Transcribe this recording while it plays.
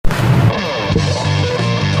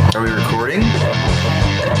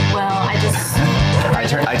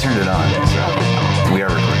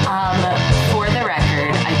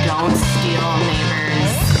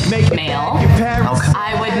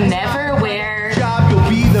I would never wear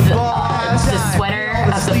the sweater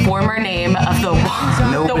of the former name of the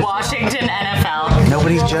Washington NFL.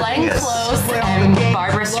 Nobody's judging Glenn us. Close and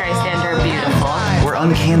Barbara Streisand are beautiful. We're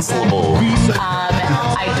uncancelable.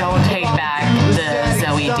 I don't take back the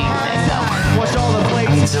Zoe D thing though. I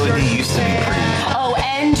mean, Zoe D used to be pretty. Oh,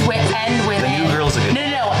 and women. The new girl's a good.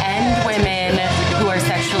 No. And women who are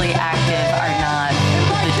sexually active are not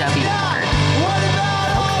the W word.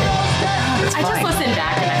 That's I just fine. listened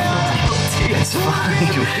back and I felt guilty. It's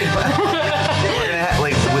fine. We're gonna have,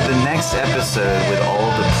 like, with the next episode, with all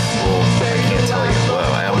the well, I can't tell you. Whoa,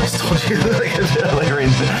 I almost told you.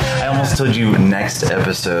 I almost told you next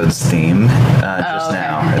episode's theme just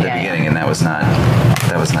now at the beginning, and that was not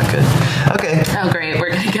good. Okay. Oh, great. We're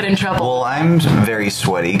going to get in trouble. Well, I'm very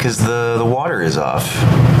sweaty because the water is off.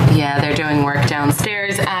 Yeah, they're doing work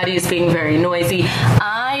downstairs. Addie's being very noisy.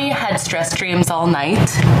 I had stress dreams all night.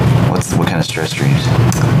 What kind of stress dreams?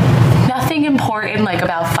 Nothing important like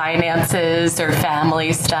about finances or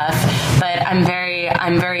family stuff, but I'm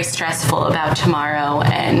very stressful about tomorrow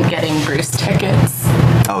and getting Bruce tickets.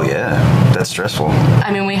 Oh yeah, that's stressful.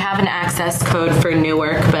 I mean, we have an access code for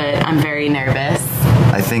Newark, but I'm very nervous.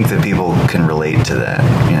 I think that people can relate to that.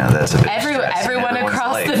 You know, that's a big stress in everyone everyone's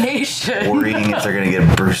across life. the nation. Worrying if they're going to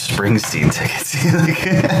get Bruce Springsteen tickets.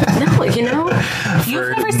 No, you know, you've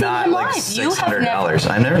For never seen not him like live. You have never. $600.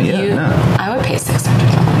 I've never. Yeah, no. I would pay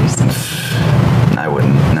 $600. I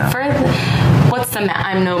wouldn't. No. What's the math?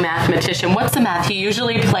 I'm no mathematician. What's the math? He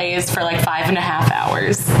usually plays for like 5.5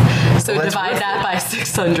 hours. So Well, divide that by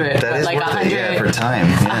 600. That is like worth 100, it, yeah, for time.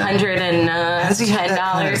 Yeah.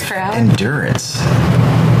 $110 per hour. Endurance.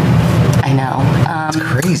 I know. It's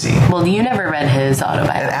crazy. Well, you never read his At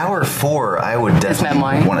autobiography. hour 4, I would definitely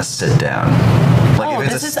memoir? want to sit down. Like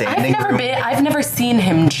if it's a standing room. I've never seen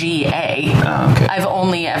him GA. Oh, okay. I've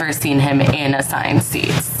only ever seen him in assigned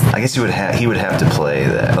seats. I guess he would have to play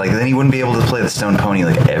that. Like then he wouldn't be able to play the Stone Pony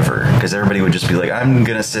like ever because everybody would just be like, I'm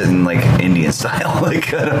gonna sit in like Indian style.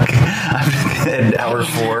 Like I'm at hour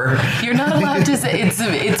 4. You're not allowed to say it's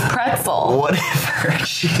pretzel. Whatever.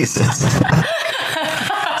 Jesus.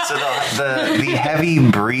 So the heavy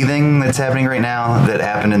breathing that's happening right now that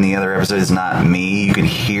happened in the other episode is not me. You can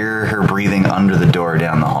hear her breathing under the door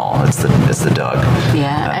down the hall. It's the dog.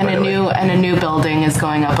 Yeah, and a new building is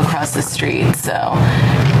going up across the street. So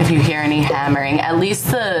if you hear any hammering, at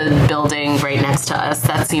least the building right next to us,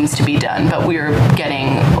 that seems to be done. But we were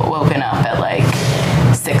getting woken up at like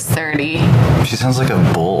 6:30. She sounds like a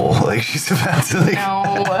bull. Like she's about to like. No,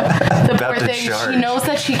 the poor thing. Charge. She knows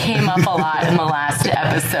that she came up a lot in the last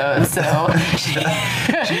episode, so she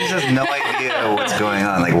has no idea what's going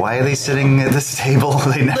on. Like, why are they sitting at this table?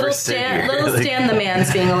 They never sit here. Little Stan the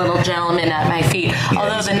man's being a little gentleman at my feet. Yeah,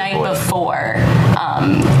 although the night before,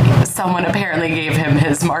 someone apparently gave him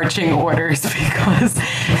his marching orders because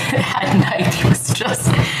at night he was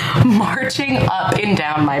just marching up and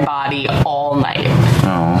down my body all night.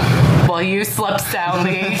 Oh. While you slept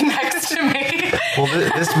soundly next to me. Well,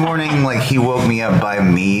 this morning, like, he woke me up by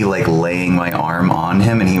me, like, laying my arm on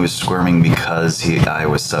him, and he was squirming because I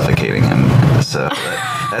was suffocating him. So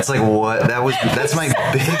that's like what that's my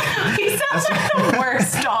big. He sounds like the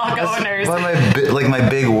worst dog owners. My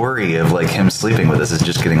big worry of like him sleeping with us is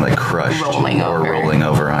just getting like crushed rolling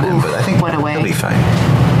over on him. But I think he'll be fine.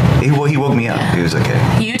 He woke me up. Yeah. He was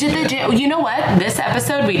okay. You did the gym. You know what? This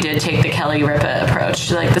episode, we did take the Kelly Ripa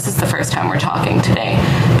approach. Like, this is the first time we're talking today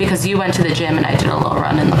because you went to the gym and I did a little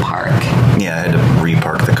run in the park. Yeah, I had to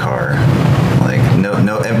repark the car. Like, no,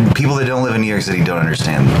 and people that don't live in New York City don't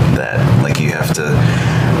understand that. Like, you have to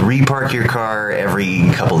repark your car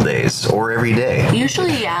every couple days or every day.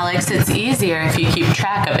 Usually, Alex, it's easier if you keep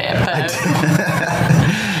track of it, but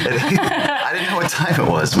I didn't know what time it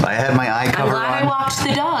was. I had my eye cover on. I walked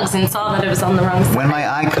the dogs and saw that it was on the wrong side. When my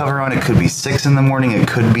eye cover on, it could be 6 in the morning. It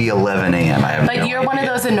could be 11 a.m. I have But you're one of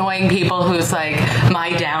those annoying people who's like,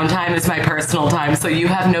 my downtime is my personal time. So you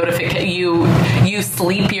have you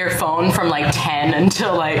sleep your phone from like 10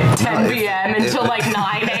 until like 10 p.m. until like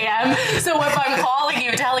 9 a.m. So if I'm calling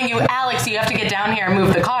you, telling you, Alex, you have to get down here and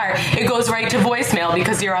move the car, it goes right to voicemail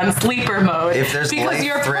because you're on sleeper mode. If there's because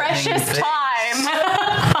your precious time.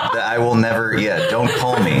 I will never, don't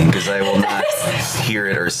call me because I will not hear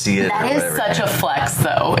it or see it. That is such a flex,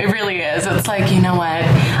 though. It really is. It's like, you know what?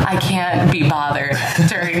 I can't be bothered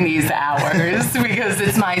during these hours because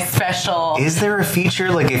it's my special. Is there a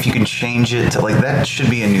feature, like, if you can change it to, like, that should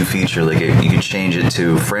be a new feature. Like, if you can change it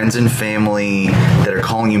to friends and family that are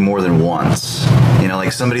calling you more than once. You know,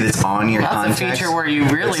 like somebody that's on your contacts. That's a feature where you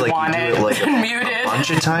really like want you do it like muted. A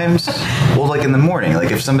bunch of times. Well, like in the morning,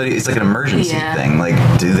 like if somebody, it's like an emergency thing. Like,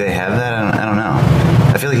 do they have that? I don't know.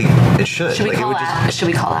 feel like it should. Should we, like, call should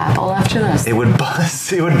we call Apple after this? It would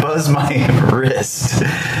buzz my wrist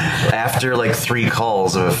after like 3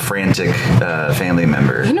 calls of a frantic family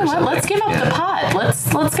member. You know what? Let's give up the pod.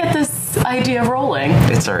 Let's get this idea rolling.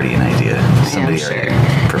 It's already an idea. Somebody already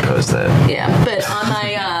proposed that. Yeah, but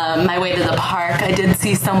on my way to the park, I did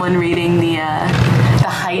see someone reading the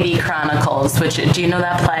Heidi Chronicles. Which, do you know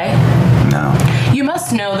that play? No. You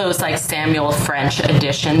must know those like Samuel French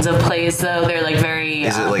editions of plays, though. They're like very.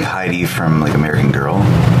 Is it like Heidi from like American Girl?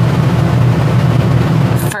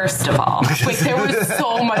 First of all, like there was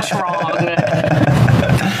so much wrong.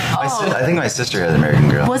 I think my sister had American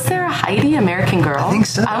Girl. Was there a Heidi American Girl? I think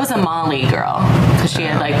so. I was a Molly girl because she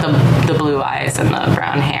had like the blue eyes and the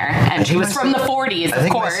brown hair, and she was from the 40s, of course. I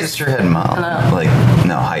think my sister had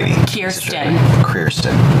Heidi.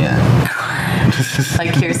 Kirsten. Yeah.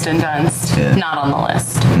 Like Kirsten Dunst. Yeah. Not on the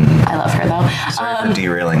list. I love her though. Sorry for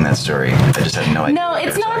derailing that story. I just had no idea. No,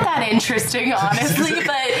 it's not that interesting, honestly.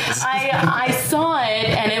 But I saw it,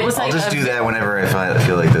 and it was like. I'll just do that whenever I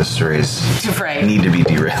feel like those stories need to be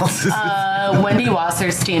derailed. Wendy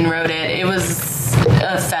Wasserstein wrote it. It was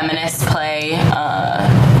a feminist play.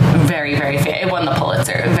 Very, very it won the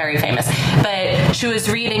Pulitzer. Very famous. But she was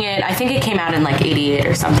reading it. I think it came out in like 88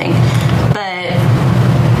 or something. But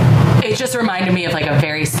it just reminded me of like a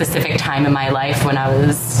very specific time in my life when I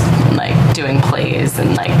was like doing plays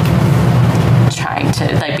and like trying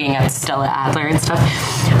to like being at Stella Adler and stuff,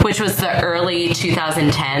 which was the early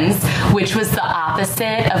 2010s, which was the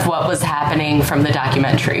opposite of what was happening from the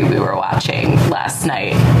documentary we were watching last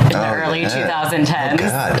night in the early 2010s. Oh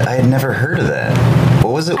God, I had never heard of that.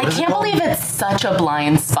 What was it? I can't believe it's such a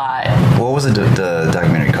blind spot. What was the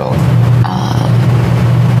documentary called?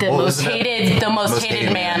 The most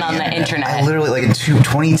hated man on the internet. I literally, like in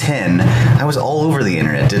 2010, I was all over the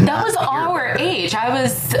internet. That was our age. I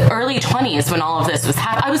was early 20s when all of this was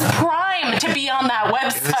happening. I was primed to be on that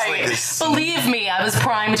website. Like Believe me, I was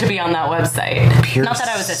primed to be on that website. Not that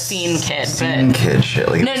I was a scene kid. Kid shit.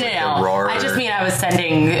 Like, no. I just mean I was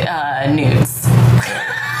sending nudes.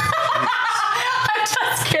 I'm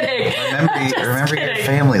just kidding. Remember your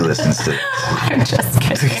family listens to this. I'm just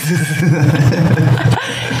kidding.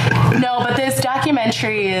 No, but this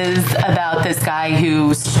documentary is about this guy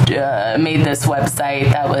who made this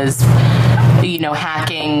website that was,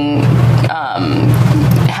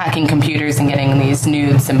 hacking computers and getting these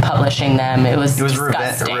nudes and publishing them. It was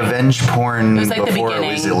disgusting. Revenge porn. It was like before it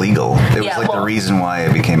was illegal. It was the reason why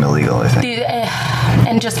it became illegal, I think.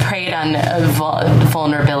 And just preyed on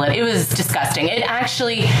vulnerability. It was disgusting. It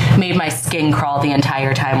actually made my skin crawl the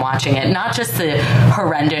entire time watching it. Not just the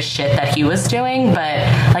horrendous shit that he was doing, but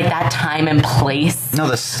like that time and place. No,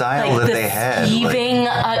 the style that they had. Skeeving,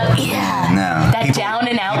 that down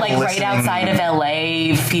and out, like right outside of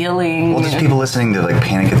LA feeling. Well, just people listening to like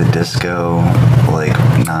Panic at the Disco, like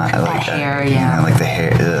not that like hair, like the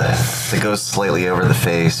hair that goes slightly over the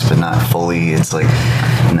face, but not fully. It's like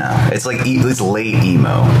it's like it's late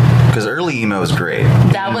emo, because early emo is great.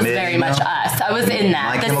 That was very much us. I was in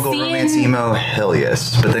that. My Chemical Romance emo, hell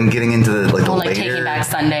yes. But then getting into the later, Taking Back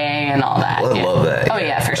Sunday and all that. I love that. Oh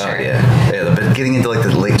yeah, for sure. Yeah. But getting into like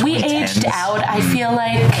the late 2010s. We aged out. I feel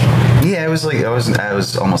like. Yeah, I was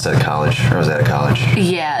almost out of college. Or I was out of college.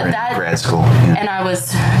 Yeah, that grad school. Yeah. And I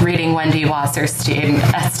was reading Wendy Wasserstein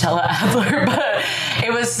as Stella Adler, but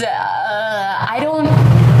it was.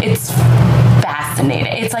 It's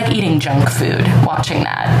fascinating. It's like eating junk food watching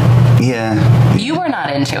that. Yeah. You were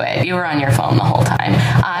not into it. You were on your phone the whole time.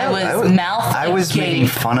 I was making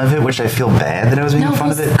fun of it, which I feel bad that I was making fun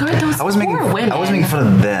of it. I was making fun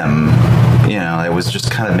of them. I was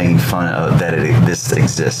just kind of making fun of that this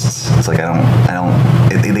exists. It's like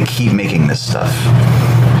they keep making this stuff.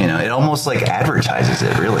 It almost like advertises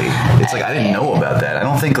it, really. It's like I didn't know about that. I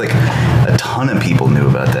don't think like a ton of people knew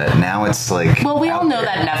about that. Now it's like. Well, we all know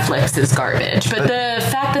that Netflix is garbage, but the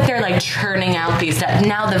fact that they're like churning out these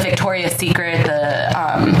now the Victoria's Secret,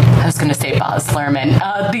 I was going to say Boz Lerman,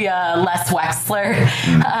 the Les Wexler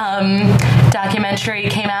documentary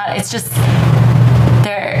came out. It's just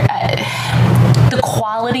the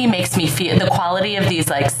quality makes me feel the quality of these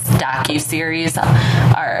like docu-series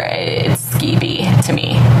it's skeevy to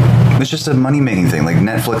me. It's just a money-making thing. Like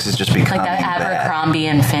Netflix is just becoming like that Abercrombie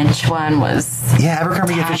and Finch one was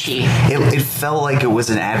Abercrombie and Finch. It felt like it was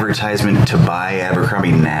an advertisement to buy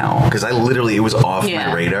Abercrombie now, because it was off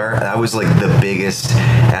my radar. I was like the biggest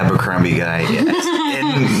Abercrombie guy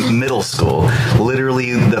in middle school.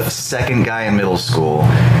 Literally the second guy in middle school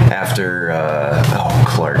after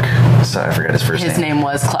Clark. Sorry, I forgot his first name. His name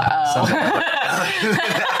was Clark. Oh.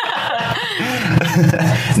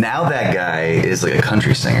 Now that guy is like a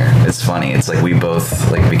country singer. It's funny. It's like we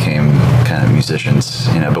both like became kind of musicians,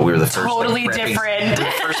 you know, but we were the first Totally like, different. We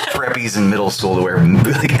were the first preppies in middle school to wear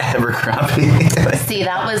like Abercrombie. See,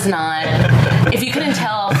 that was not. If you couldn't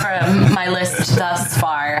tell from my list thus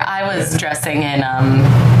far, I was dressing in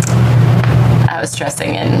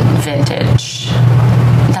vintage.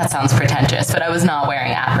 That sounds pretentious, but I was not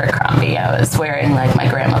wearing Abercrombie. I was wearing like my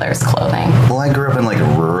grandmother's clothing. Well, I grew up in like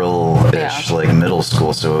rural-ish, like middle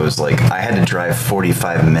school, so it was like I had to drive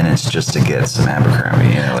 45 minutes just to get some Abercrombie.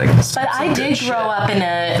 You know, like. But I did grow up in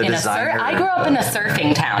a I grew up in a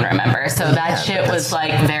surfing town. Remember, so that shit was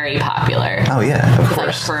like very popular. Oh yeah, of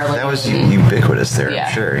course. Like that was ubiquitous there. Yeah.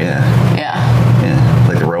 I'm sure. Yeah. Yeah.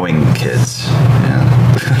 Like the rowing kids. Yeah.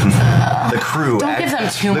 The crew. Don't give them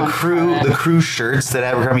too much credit. The crew shirts that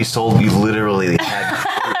Abercrombie sold, you literally had.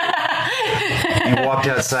 You walked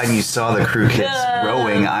outside and you saw the crew kids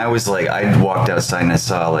rowing. I was like, I walked outside and I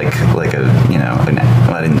saw like a, you know,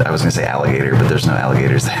 I was gonna say alligator, but there's no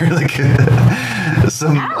alligators there. Like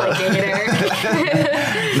some alligator.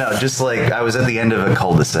 No, just like I was at the end of a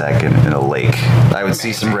cul-de-sac in a lake. I would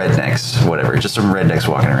see some rednecks, whatever, just some rednecks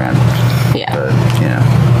walking around. Yeah. But, you know.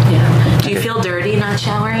 Yeah. Do you feel dirty not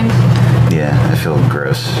showering? Yeah, I feel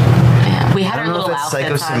gross. Yeah. We had our little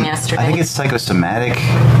outfits on yesterday. I think it's psychosomatic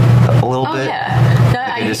a little bit.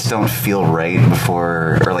 Yeah. I just don't feel right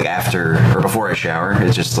before, or like after, or before I shower.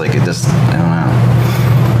 It's just like, I don't know.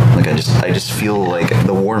 Like I just feel like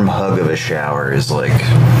the warm hug of a shower is like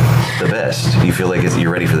the best. You feel like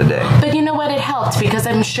you're ready for the day. But you know what? It helped because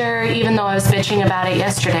I'm sure, even though I was bitching about it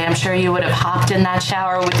yesterday, I'm sure you would have hopped in that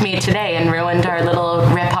shower with me today and ruined our little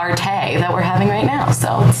repartee that we're having right now.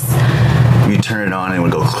 So you turn it on and it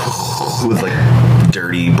would go with like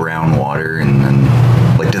dirty brown water, and then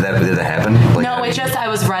like did that happen? Like, no, I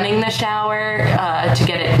was running the shower to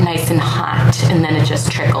get it nice and hot, and then it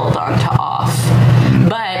just trickled onto off.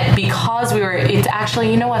 But because it's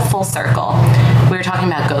actually, you know what, full circle. We were talking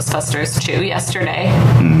about Ghostbusters 2 yesterday.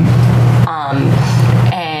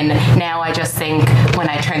 And now I just think when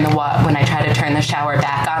I try to turn the shower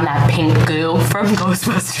back on, that pink goo from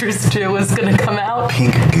Ghostbusters 2 is gonna come out.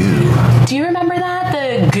 Pink goo. Do you remember that?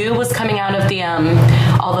 The goo was coming out of the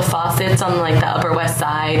all the faucets on like the Upper West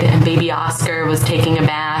Side, and baby Oscar was taking a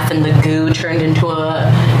bath, and the goo turned into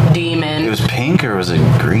a demon. It was pink or was it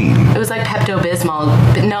green? It was like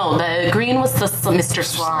Pepto-Bismol. But no, the green was the Mr.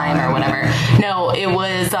 Slime or whatever. No, it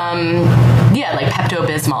was like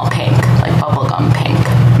Pepto-Bismol pink, like bubblegum pink.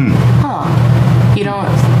 Oh, you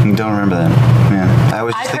don't remember that? Yeah,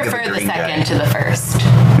 I prefer the second to the first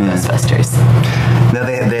Ghostbusters. No,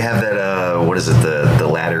 they have that. What is it? The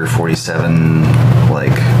ladder 47.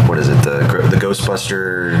 Like what is it? The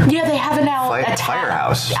Ghostbuster. Yeah, they have it now.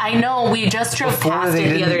 Firehouse. I know. We just drove past it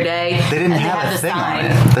the other day. They didn't have the thing sign.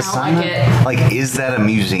 on it. The sign. Like, is that a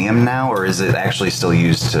museum now, or is it actually still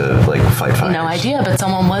used to like fight fires? No idea, but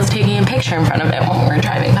someone was taking a picture in front of it when we were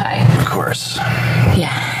driving by. Of course.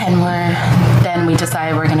 Yeah, and we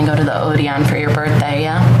decided we're gonna go to the Odeon for your birthday.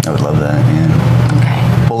 Yeah. I would love that. Yeah.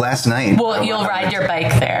 Okay. Well, last night. Well, you'll ride your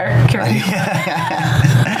bike there.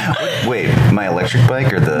 Wait, my electric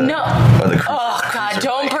bike or the? No. Or the oh God!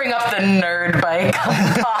 Don't bring up the nerd bike.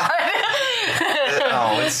 Oh God.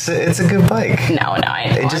 Oh, it's a good bike. No, I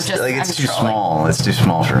know. It's too small. It's too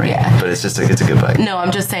small for me. Yeah. But it's a good bike. No,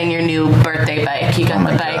 I'm just saying your new birthday bike. You got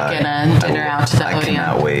the bike and a dinner out to the Odeon.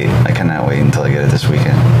 I cannot wait until I get it this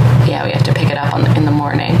weekend. Yeah, we have to pick it up in the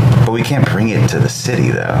morning. But we can't bring it to the city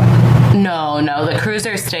though. No, the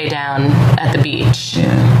cruisers stay down at the beach.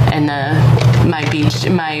 Yeah. And my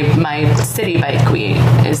city bike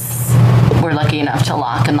we're lucky enough to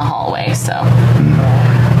lock in the hallway, so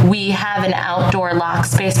we have an outdoor lock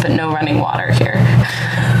space but no running water here.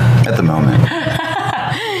 At the moment.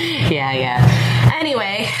 Yeah.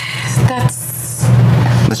 Anyway,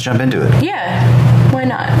 let's jump into it. Yeah. Why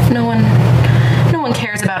not? No one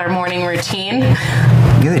cares about our morning routine.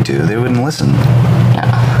 Yeah, they do. They wouldn't listen.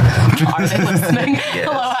 Are they listening? Yes.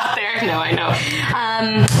 Hello out there. No, I know.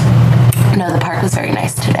 No, the park was very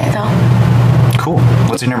nice today, though. Cool.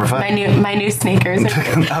 What's your number 5? My new sneakers.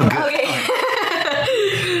 Oh, good. Okay.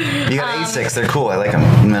 You got A6. They're cool. I like them.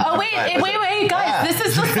 Oh, wait, guys. This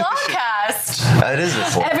is the Slogcast. It is the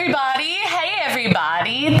Slogcast.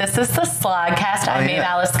 Everybody. This is the Slogcast. I'm Maeve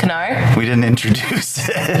Alice Kennard. We didn't introduce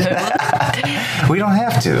it. We don't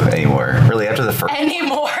have to anymore. Really, after the first.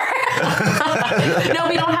 Anymore. No,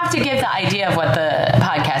 we don't have to give the idea of what the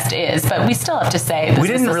podcast is, but we still have to say this. We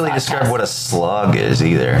didn't really describe what a slog is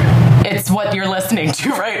either. It's what you're listening to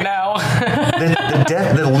right now.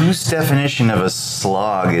 The loose definition of a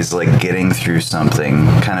slog is like getting through something,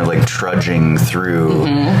 kind of like trudging through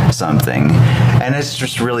something. And it's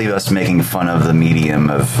just really us making fun of the medium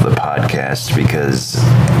of the podcast because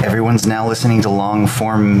everyone's now listening to long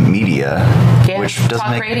form media, which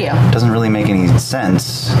doesn't really make any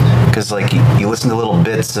sense. Because like you listen to little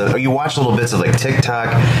bits, or you watch little bits of like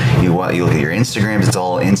TikTok, you look at your Instagrams, it's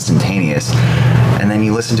all instantaneous, and then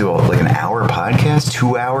you listen to like an hour podcast,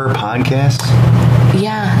 2-hour podcast.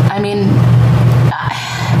 Yeah, I mean,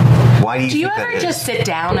 why do you ever just sit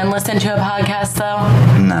down and listen to a podcast though?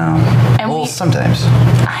 No. And sometimes.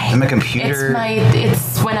 On my computer.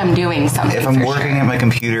 It's when I'm doing something. If I'm working at my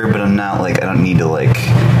computer, but I'm not like, I don't need to like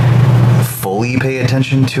fully pay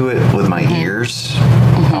attention to it with my ears,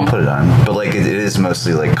 I'll put it on. But like it is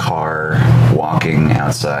mostly like car, walking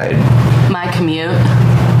outside. My commute.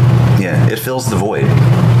 Yeah, it fills the void,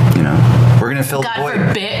 you know. We're going to fill the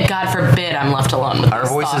void. God forbid I'm left alone with our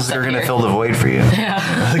voices are going to fill the void for you. Yeah.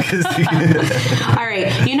 All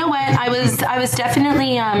right. You know what? I was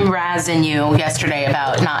definitely razzing you yesterday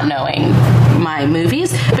about not knowing my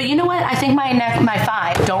movies. But you know what? I think my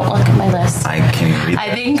 5. Don't look at my list. I can't even read that.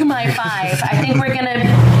 I think my 5. I think we're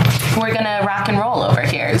gonna rock and roll over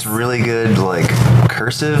here. It's really good, like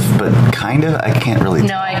cursive, but kind of. I can't really.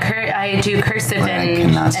 No, I do cursive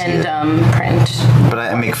and print. But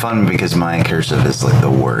I make fun because my cursive is like the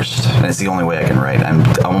worst, and it's the only way I can write. I'm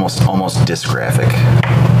almost dysgraphic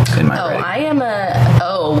in my writing. I am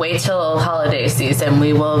wait till holiday season.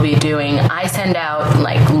 We will be doing. I send out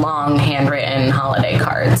like long handwritten holiday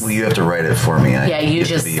cards. Well, you have to write it for me. You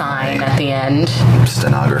just sign at the end.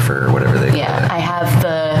 Stenographer or whatever they call it. Yeah, I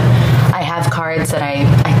have cards that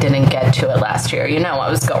I didn't get to it last year. You know, I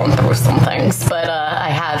was going through some things, but I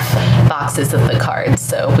have boxes of the cards,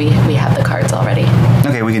 so we have the cards already.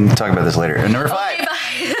 Okay, we can talk about this later. Number 5. Okay,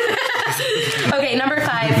 bye. Okay, number 5.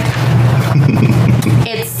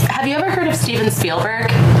 Have you ever heard of Steven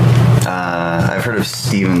Spielberg? I've heard of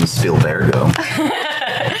Steven Spielbergo.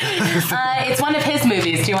 It's one of his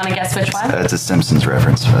movies. Do you want to guess which one? It's a Simpsons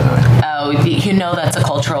reference, by the way. Oh, you know that's a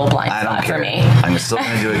cultural blind spot for me. I'm still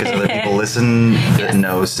going to do it because other people listen that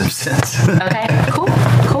know Simpsons. Okay, cool.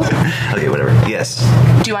 Okay, whatever. Yes.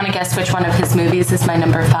 Do you want to guess which one of his movies is my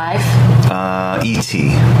number 5?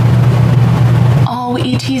 E.T. Oh,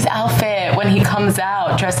 E.T.'s outfit when he comes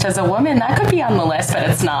out dressed as a woman. That could be on the list, but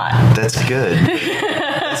it's not. That's good.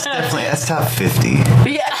 That's top 50.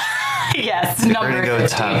 Yeah. Yes, number we're going to go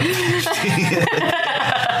 50. top 50.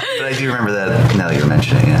 But I do remember that now that you're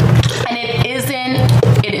mentioning it. And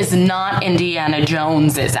it is not Indiana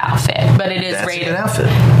Jones's outfit, but it is Raiders. Outfit.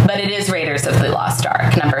 But it is Raiders of the Lost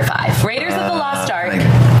Ark, number 5. Raiders of the Lost Ark.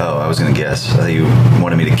 I was going to guess. I thought you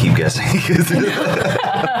wanted me to keep guessing.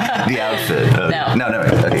 The outfit. No.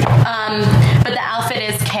 Okay. But the outfit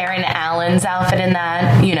is Karen Allen's outfit in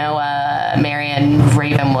that, Marion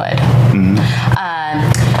Ravenwood.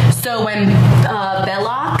 Mm-hmm. So when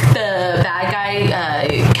Belloc, the bad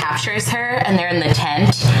guy, captures her and they're in the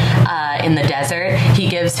tent in the desert, he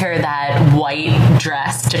gives her that white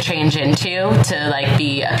dress to change into to like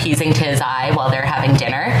be appeasing to his eye while they're having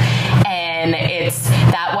dinner. And it's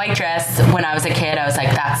that white dress. When I was a kid, I was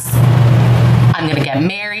like, I'm gonna get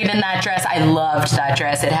married in that dress. I loved that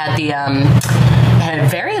dress. It had it had a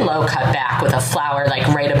very low cut back with a flower like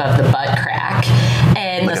right above the butt crack,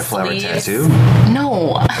 and like the a flower sleeves. Tattoo?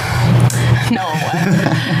 No.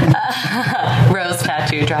 Rose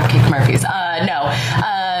tattoo, Dropkick Murphys. No,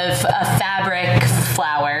 a fabric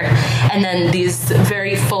flower, and then these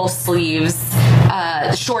very full sleeves,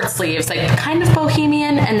 short sleeves, like kind of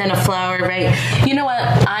bohemian, and then a flower. Right? You know what?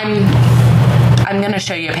 I'm going to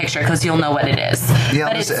show you a picture because you'll know what it is. Yeah,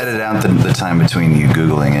 I'll just edit out the time between you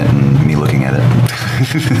Googling it and me looking at it.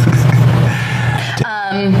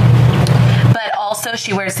 But also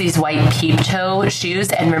she wears these white Pt.2 shoes,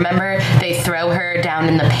 and remember they throw her down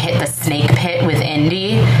in the pit, the snake pit with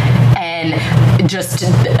Indy, and just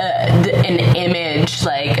an image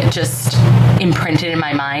like just imprinted in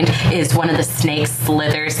my mind is one of the snakes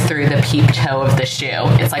slithers through the Pt.2 of the shoe.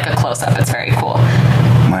 It's like a close-up. It's very cool.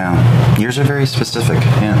 Wow. Yours are very specific.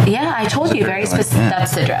 Yeah, I told you, very specific. Yeah.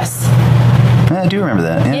 That's the dress. Yeah, I do remember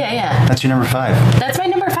that. Yeah. That's your number 5. That's my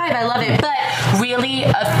number 5. I love it. But really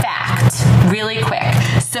a fact, really quick.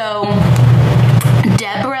 So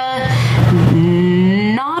Deborah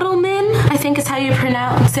Nodelman, I think is how you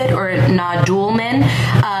pronounce it, or Nodulman.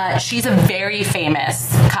 She's a very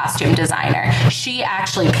famous costume designer. She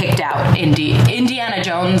actually picked out Indiana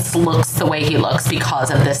Jones looks the way he looks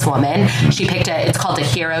because of this woman. She picked it's called a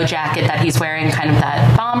hero jacket that he's wearing, kind of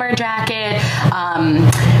that bomber jacket.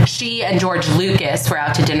 she and George Lucas were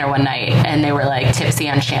out to dinner one night, and they were like tipsy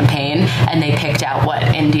on champagne, and they picked out what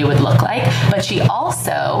Indy would look like. But she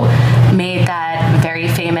also made that very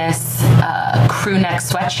famous crew neck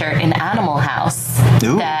sweatshirt in Animal House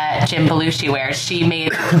that Jim Belushi wears. She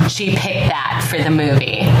picked that for the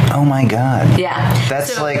movie. Oh my god. Yeah.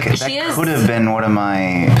 That's that could have been one of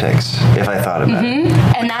my picks if I thought about it.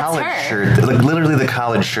 And that's college her. shirt, like literally the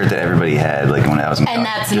college shirt that everybody had, like when I was in college. And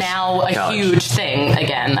that's now a huge thing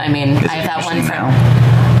again. I mean, I have that one from.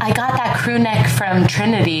 Now? I got that crew neck from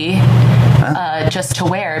Trinity just to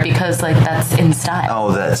wear because like that's in style.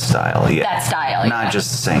 Oh, that style, yeah. That style, not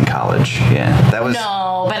just saying college, yeah. That was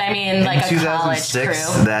no, but I mean like a college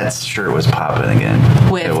 2006. crew. That shirt was popping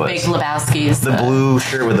again With Big Lebowski's. The blue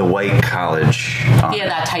shirt with the white college. Yeah,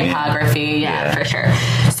 that typography. Yeah, for sure.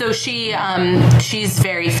 So she's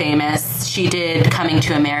very famous. She did Coming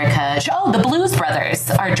to America. The Blues Brothers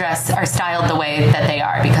are styled the way that they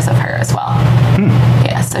are because of her as well.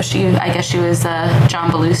 Yeah, so I guess she was John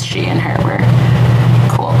Belushi and her were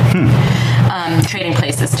cool. Trading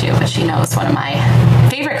Places too, but she knows one of my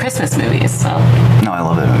favorite Christmas movies. So. No, I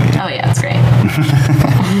love that movie. Oh yeah, it's great.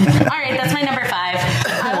 All right, that's my number 5.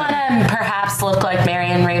 I want to perhaps look like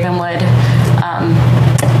Marion Ravenwood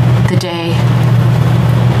the day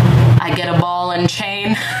I get a ball and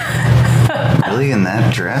chain. Really, in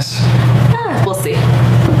that dress? We'll see.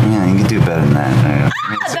 Yeah, you can do better than that.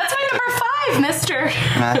 That's my number 5, mister.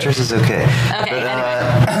 That dress is okay. Okay,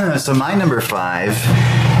 anyway. So my number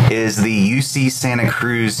 5 is the UC Santa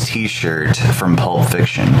Cruz t-shirt from Pulp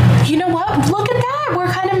Fiction. You know what? Look at that. We're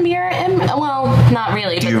kind of mirror well, not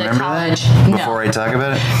really, Do but you the remember college. that before I talk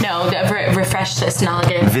about it? No, refresh this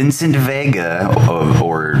noggin. Vincent Vega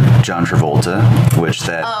or John Travolta, which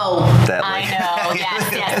that I know. Yes.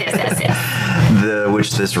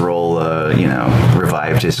 Which this role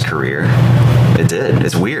revived his career. It did.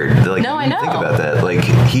 It's weird. Like, no, I know. Think about that. Like,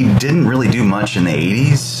 he didn't really do much in the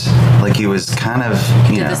 80s. Like, he was kind of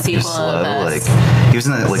the sequel slow. Like, he was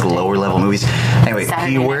in the lower level movies. Anyway,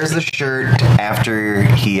 he wears the shirt after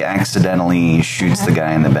he accidentally shoots the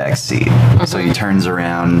guy in the back seat. So he turns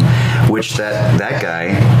around, which that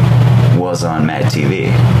guy was on Mad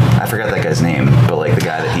TV. I forgot that guy's name, but like the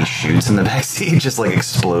guy that he shoots in the backseat just like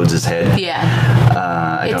explodes his head. Yeah.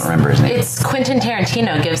 I don't remember his name. It's Quentin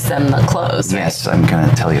Tarantino gives them the clothes. Yes, I'm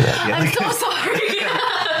gonna tell you that. Yeah, I'm so sorry.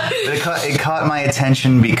 It caught my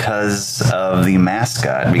attention because of the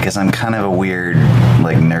mascot. Because I'm kind of a weird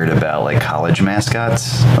nerd about college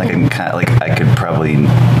mascots. I'm kind of I could probably,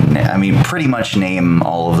 pretty much name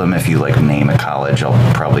all of them. If you name a college,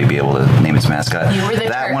 I'll probably be able to name its mascot. You were the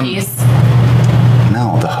Turkeys.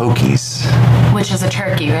 No, the Hokies. Which is a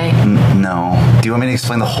turkey, right? No. Do you want me to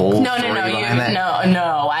explain the whole story behind that? No, I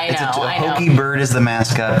know. A Hokie bird is the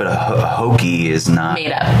mascot, but a Hokie is not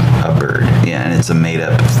made up a bird. Yeah, and it's a made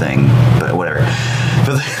up thing, but whatever.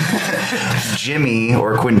 But Jimmy,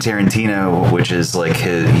 or Quentin Tarantino, which is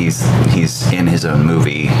he's in his own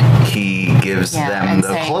movie, he gives them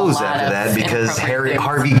the clothes after that because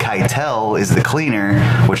Harvey Keitel is the cleaner,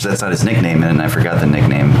 which that's not his nickname, and I forgot the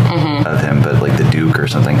nickname of him, but the Duke or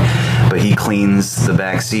something. But he cleans the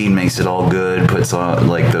back seat, makes it all good, puts on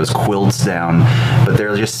those quilts down, but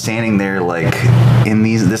they're just standing there in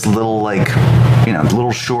this little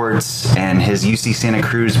little shorts and his UC Santa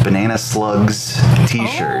Cruz Banana Slugs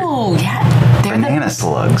t-shirt. Oh yeah, Banana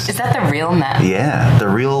Slugs. Is that the real mascot? Yeah, the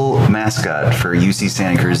real mascot for UC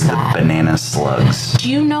Santa Cruz is the Banana Slugs. Do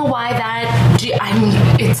you know why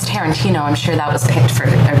it's Tarantino. I'm sure that was picked for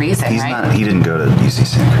a reason, right? He didn't go to UC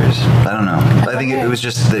Santa Cruz. I don't know. I think it was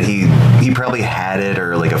just that he probably had it,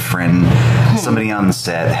 or a friend, somebody on the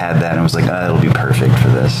set had that and was like, it'll be perfect for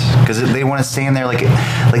this. Because they want to stand there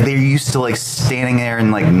they're used to standing there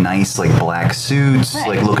in nice black suits,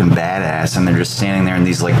 looking badass, and they're just standing there in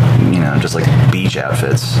these just beach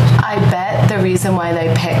outfits. I bet the reason why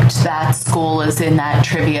they picked that school is in that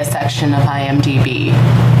trivia section of IMDb.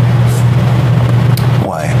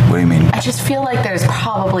 Why? What do you mean? I just feel like there's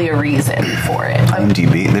probably a reason for it.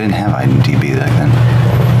 IMDb? They didn't have IMDb back then.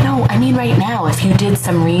 No, I mean right now, if you did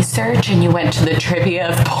some research and you went to the trivia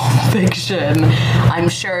of Pulp Fiction, I'm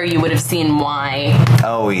sure you would have seen why.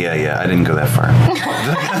 Oh, yeah. I didn't go that far.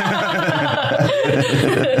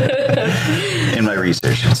 In my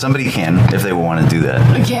research. Somebody can, if they want to do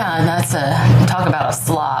that. Yeah, that's talk about a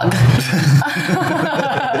slog.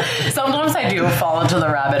 Sometimes I do fall into the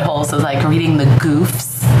rabbit holes of reading the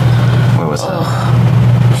goofs. What was that?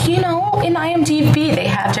 In IMDb, they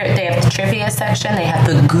have the trivia section. They have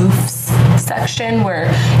the goofs section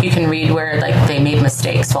where you can read where they made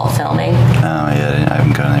mistakes while filming. Oh yeah, I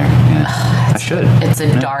haven't gone there. Yeah. I should. It's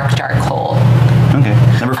a dark hole. Okay.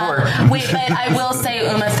 Number 4. Wait, but I will say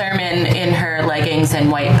Uma Thurman in her leggings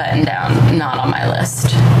and white button down, not on my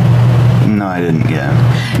list. No, I didn't. Yeah.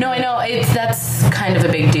 No, I know that's kind of a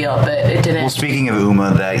big deal, but it didn't. Well, speaking of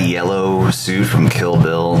Uma, that yellow suit from Kill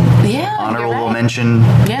Bill. Yeah. Honorable mention.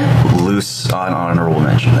 Yeah. Loose on honorable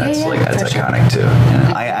mention. That's that's iconic too.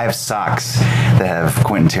 Yeah. I have socks that have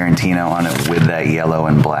Quentin Tarantino on it with that yellow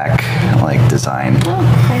and black design. Oh,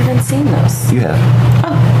 I haven't seen those. You have.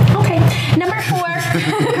 Oh, okay. Number 4.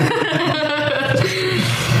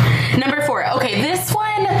 Number 4. Okay, this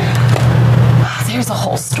one. There's a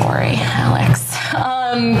whole story, Alex.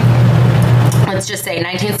 Let's just say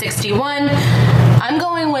 1961. I'm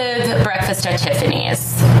going with Breakfast at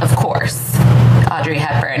Tiffany's, of course. Audrey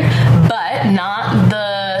Hepburn, but not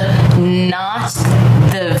the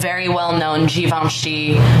very well-known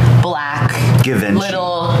Givenchy black Givenchy.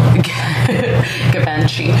 little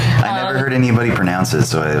Givenchy. I never heard anybody pronounce it,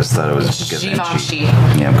 so I just thought it was Givenchy.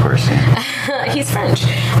 Yeah, of course. Yeah. He's French.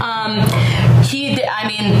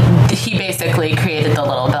 He basically created the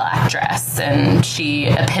little black dress, and she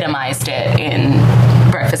epitomized it in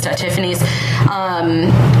Breakfast at Tiffany's.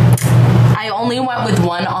 I only went with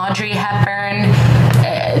one Audrey Hepburn.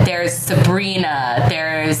 There's Sabrina.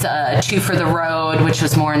 There's Two for the Road, which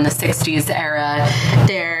was more in the 60s era.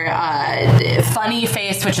 Funny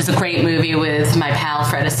Face, which is a great movie with my pal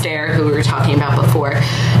Fred Astaire, who we were talking about before.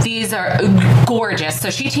 These are gorgeous. So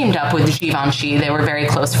she teamed up with Givenchy. They were very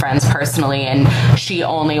close friends personally, and she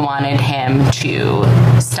only wanted him to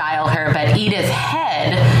style her. But Edith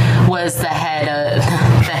Head was the head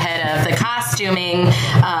of the costuming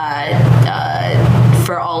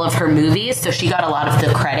for all of her movies, so she got a lot of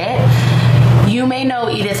the credit. You may know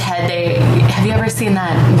Edith Head. Have you ever seen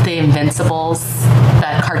The Invincibles,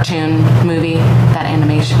 that cartoon movie, that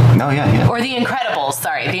animation? Oh, yeah. Or The Incredibles,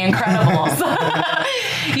 sorry, The Incredibles.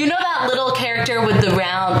 You know that little character with the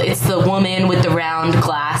round, it's the woman with the round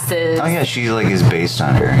glasses. Oh, yeah, she is based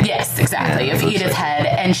on her. Yes, exactly, of Edith Head.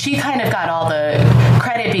 And she kind of got all the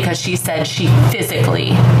credit because she said she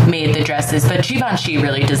physically made the dresses, but Givenchy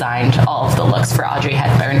really designed all of the looks for Audrey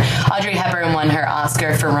Hepburn. Audrey Hepburn won her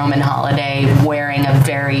Oscar for Roman Holiday wearing a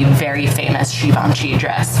very, very famous Givenchy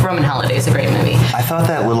dress. Roman Holiday is a great movie. I thought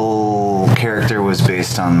that little character was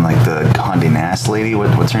based on the Condé Nast lady.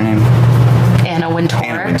 What's her name? Anna Wintour.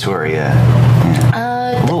 Anna Wintour, yeah.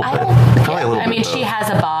 A little bit. Probably a little bit. She has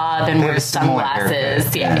a bob and wears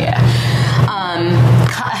sunglasses. Yeah.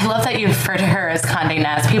 I love that you refer to her as Condé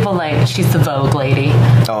Nast. People she's the Vogue lady.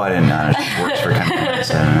 Oh, I didn't know. She works for Condé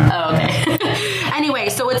Nast. Oh, okay. Anyway,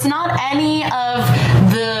 so it's not any of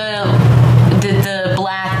the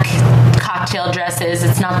black cocktail dresses.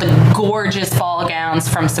 It's not the gorgeous ball gowns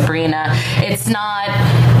from Sabrina. It's not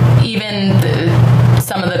even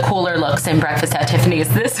some of the cooler looks in Breakfast at Tiffany's.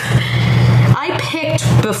 I picked,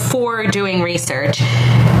 before doing research,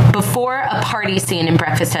 before a party scene in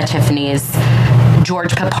Breakfast at Tiffany's,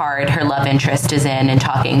 George Peppard, her love interest, is in and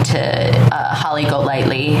talking to Holly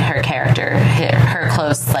Golightly, her character, her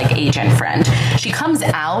close very friend. She comes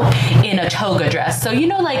out in a toga dress. So, you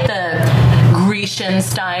know, like the Grecian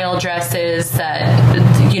style dresses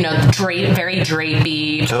that, you know, very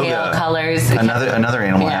drapey, toga. Pale colors. Another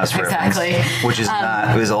Animal House reference. Exactly. Which is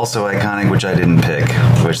not, is also iconic, which I didn't pick,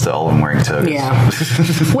 which all of them wearing togas. Yeah.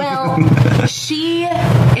 Well, she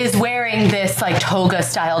is wearing this like toga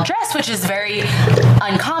style dress, which is very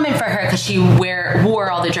uncommon for her because she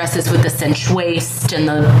wore all the dresses with the cinched waist and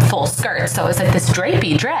the full skirt. So it was like this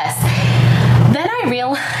drapey dress. Then I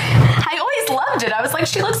realized, I always loved it. I was like,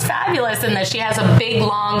 she looks fabulous in this. She has a big,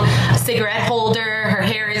 long cigarette holder. Her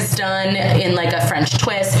hair is done in like a French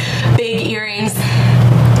twist. Big earrings.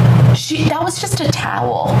 That was just a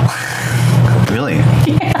towel. Really?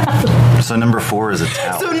 Yeah. So number 4 is a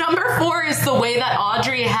towel. So number 4 is the way that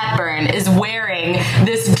Audrey Hepburn is wearing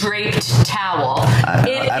this draped towel.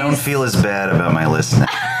 I don't feel as bad about my list now.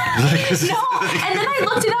 No, and then I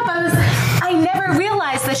looked it up. I never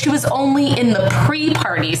realized that she was only in the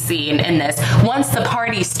pre-party scene in this. Once the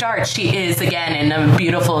party starts, she is again in a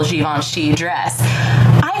beautiful Givenchy dress.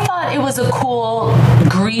 I thought it was a cool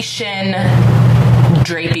Grecian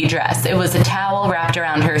drapey dress. It was a towel wrapped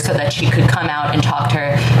around her so that she could come out and talk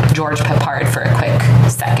to George Peppard for a quick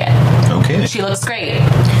second. Okay. She looks great.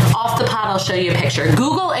 Off the pot, I'll show you a picture.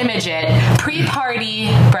 Google image it. Pre-party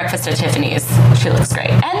Breakfast at Tiffany's. She looks great.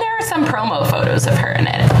 And there are some promo photos of her in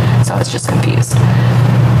it. So I was just confused.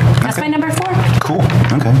 That's my number 4. Cool.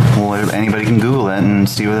 Okay. Well, anybody can Google that and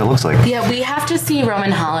see what it looks like. Yeah, we have to see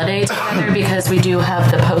Roman Holiday together because we do have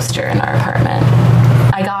the poster in our apartment.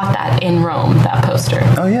 I got that in Rome, that poster.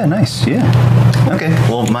 Oh, yeah, nice. Yeah. Okay.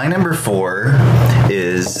 Well, my number 4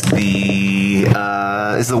 is the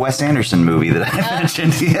Wes Anderson movie that I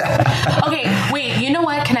mentioned. Yeah. Okay, wait. You know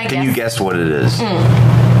what? Can I guess? Can you guess what it is?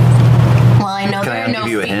 Well, I know Can there I are no.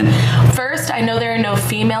 give you a hint? First, I know there are no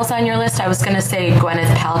females on your list. I was going to say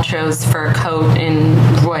Gwyneth Paltrow's fur coat in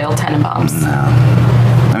Royal Tenenbaums. No.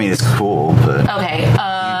 I mean, it's cool, but Okay.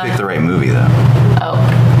 you picked the right movie, though. Oh,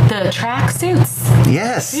 the tracksuits.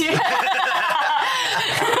 Yes. Yeah.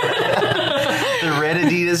 The red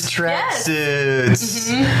Adidas tracksuits.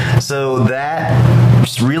 Mm-hmm. So that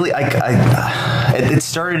really, it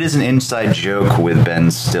started as an inside joke with Ben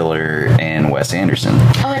Stiller and Wes Anderson.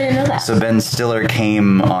 Oh, I didn't know that. So Ben Stiller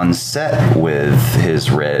came on set with his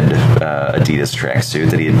red Adidas tracksuit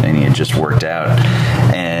that he had just worked out,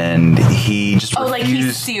 and he just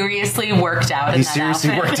he seriously worked out in that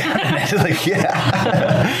outfit. He seriously worked out in it, like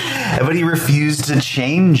yeah. But he refused to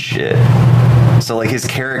change it. So like his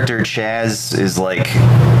character Chaz is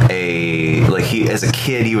he as a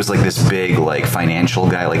kid he was like this big like financial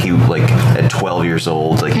guy, like he like at 12 years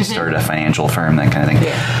old like he started a financial firm, that kind of thing.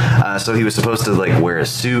 Yeah. So he was supposed to like wear a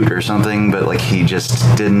suit or something, but like he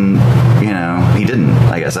just didn't, he didn't.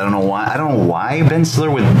 I guess I don't know why Ben Stiller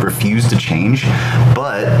would refuse to change,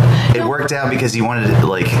 but it worked out because he wanted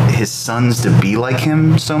like his sons to be like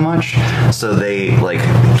him so much. So they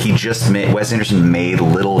Wes Anderson made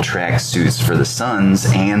little track suits for the sons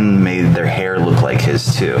and made their hair look like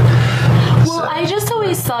his too. Well, I just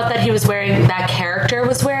always thought that that character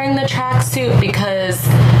was wearing the tracksuit because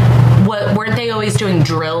weren't they always doing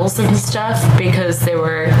drills and stuff because they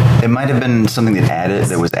were... It might have been something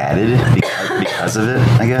that was added because of it,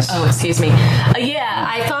 I guess. Oh, excuse me. Yeah,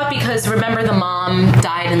 I thought because remember the mom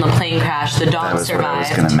died in the plane crash, the dog survived. That was what I was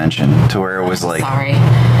going to mention, to where it was like... Sorry.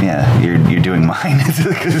 Yeah, you're doing mine.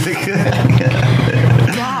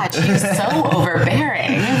 God, she's so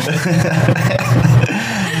overbearing.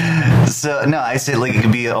 So no, I say like it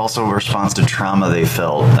could be also a response to trauma they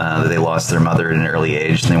felt that they lost their mother at an early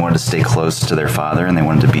age, and they wanted to stay close to their father, and they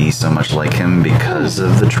wanted to be so much like him because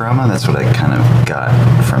of the trauma. That's what I kind of got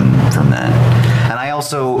from that. And I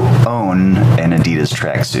also own an Adidas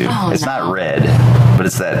tracksuit. It's not red, but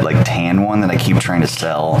it's that like tan one that I keep trying to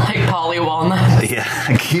sell. Like Polly Walnut. Yeah,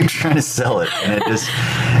 I keep trying to sell it, and it just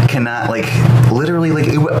cannot. Like literally, like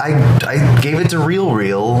I gave it to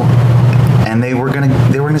Real. And they were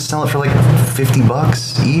gonna sell it for like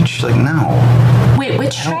 $50 each. Like no. Wait,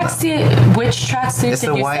 which tracksuit it's did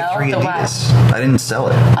the you Y3 sell? Adidas. I didn't sell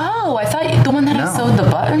it. Oh, I thought the one that I sewed the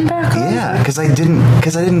button back on. Yeah, because I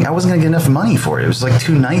wasn't gonna get enough money for it. It was like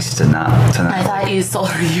too nice to not. I thought you sold.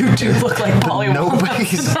 You do look like Polly.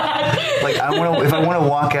 Nobody's like if I want to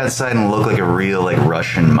walk outside and look like a real like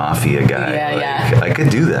Russian mafia guy. Yeah. I could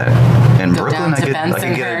do that. In Brooklyn, I could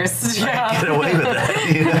get away with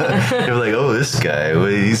that. They're like, oh, this guy,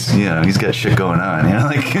 he's got shit going on.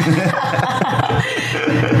 Like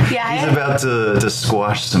he's about to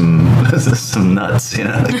squash some nuts.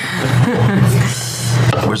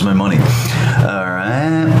 Where's my money? All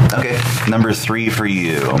right. Okay, number 3 for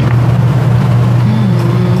you.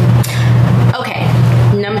 Okay,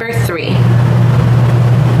 number 3.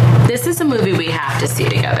 This is a movie we have to see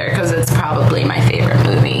together because it's probably my favorite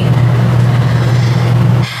movie.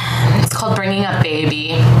 It's called Bringing Up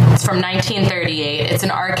Baby. It's from 1938. It's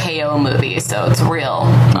an RKO movie, so it's real.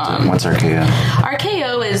 What's RKO?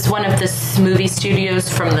 RKO is one of the movie studios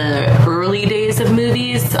from the early days of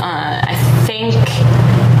movies. I think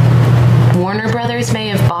Warner Brothers may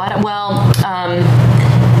have bought it. Well,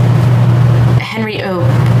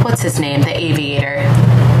 what's his name? The Aviator.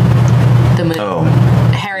 The movie. Oh.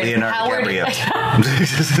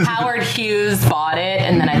 Howard Hughes bought it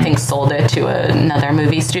and then I think sold it to another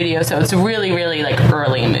movie studio. So it's really, really like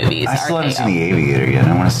early movies. I still haven't seen The Aviator yet.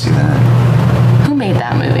 I want to see that. Who made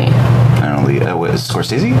that movie? I don't know. What,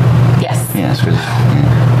 Scorsese? Yes. Yeah, Scorsese.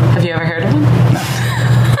 Yeah. Have you ever heard of him?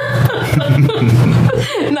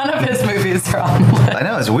 No. None of his movies are on the list. I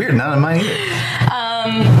know, it's weird. None of mine either.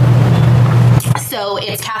 So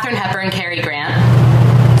it's Katharine Hepburn, Cary Grant.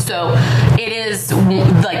 So it is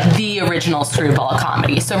like the original screwball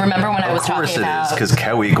comedy. So remember when I was talking about... Of course it is, because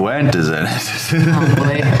Cary Grant is in it. Oh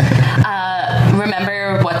boy.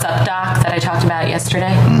 Remember What's Up, Doc, that I talked about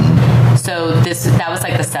yesterday? So that was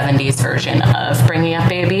like the 70s version of Bringing Up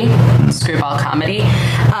Baby, screwball comedy.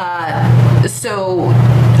 So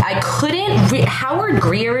I couldn't... Howard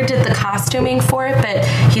Greer did the costuming for it, but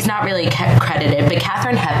he's not really credited. But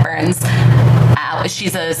Katharine Hepburn's...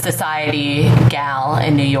 she's a society gal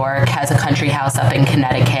in New York, has a country house up in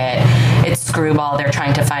Connecticut. It's screwball. They're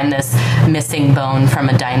trying to find this missing bone from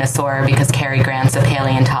a dinosaur because Cary Grant's a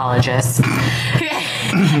paleontologist.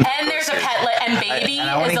 And there's a pet, and Baby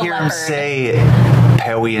I want is to a hear leopard. him say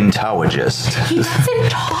paleontologist. He doesn't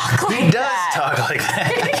talk like that. He does talk like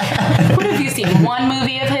that. What have you seen? One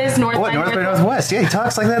movie of his, North by Northwest? Yeah, he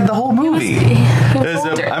talks like that the whole movie.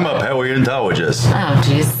 I'm a paleontologist. Oh,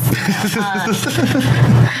 jeez.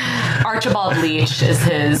 Archibald Leach is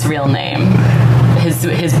his real name. His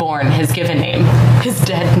given name. His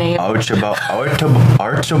dead name. Archibald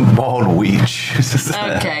Leach.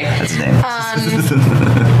 Okay. That's his name.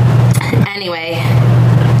 Anyway.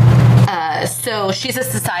 So she's a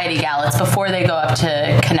society gal. It's before they go up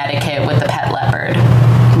to Connecticut with the pet leopard.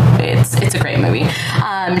 It's a great movie.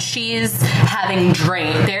 She's having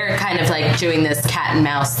drink. They're kind of like doing this cat and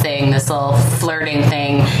mouse thing, this little flirting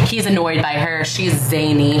thing. He's annoyed by her. She's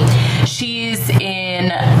zany. She's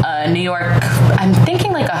in New York. I'm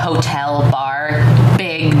thinking like a hotel bar.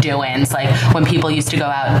 Big doings, like when people used to go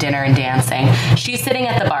out dinner and dancing. She's sitting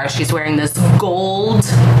at the bar. She's wearing this gold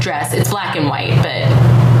dress. It's black and white, but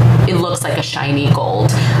it looks like a shiny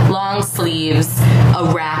gold. Long sleeves,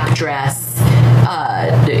 a wrap dress,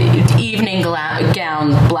 evening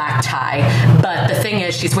gown, black tie. But the thing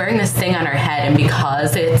is, she's wearing this thing on her head, and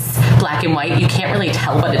because it's black and white, you can't really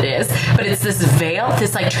tell what it is. But it's this veil,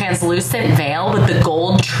 this like translucent veil with the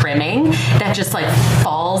gold trimming that just like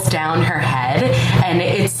falls down her head, and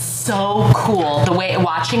it's so cool. The way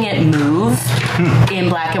watching it move in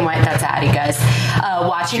black and white. That's Addie, guys.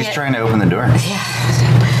 She's trying to open the door.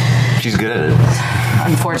 Yeah. She's good at it.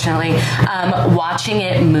 Unfortunately. Watching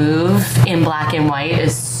it move in black and white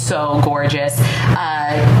is so gorgeous.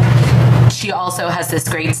 She also has this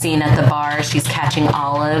great scene at the bar. She's catching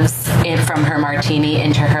olives from her martini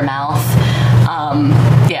into her mouth.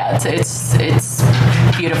 Yeah, it's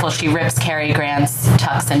beautiful. She rips Cary Grant's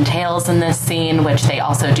tux and tails in this scene, which they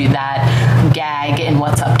also do that gag in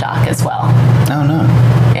What's Up, Doc as well. Oh, no.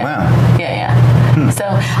 Yeah. Wow. Yeah. So,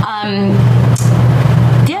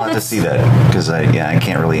 I'll have to see that, because I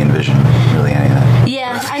can't really envision really any of that.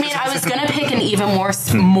 Yeah, I mean, I was gonna pick an even more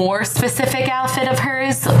specific outfit of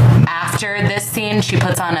hers. After this scene, she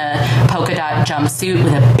puts on a polka dot jumpsuit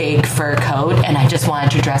with a big fur coat, and I just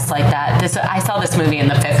wanted to dress like that. I saw this movie in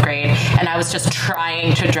the 5th grade, and I was just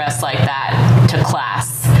trying to dress like that to class.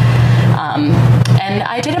 And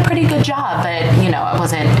I did a pretty good job, but I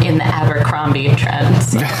wasn't in the Abercrombie trend.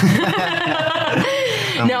 So.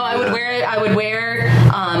 No, I would wear.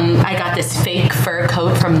 I got this fake fur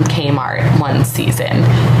coat from Kmart one season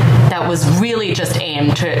that was really just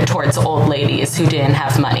aimed towards old ladies who didn't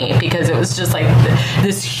have money, because it was just like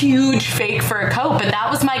this huge fake fur coat, but that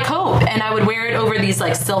was my coat, and I would wear it over these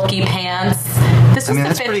like silky pants. This was the 5th grade.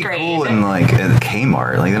 That's pretty cool in like at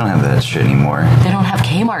Kmart. Like they don't have that shit anymore. They don't have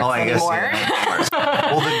Kmart anymore.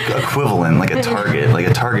 Yeah, well, the equivalent, like a Target. Like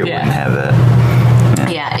a Target wouldn't have that.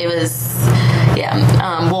 Yeah, it was.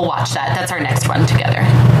 Yeah, we'll watch that. That's our next one together.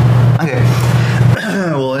 Okay.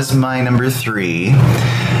 Well, as my number 3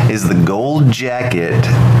 is the gold jacket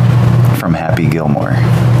from Happy Gilmore.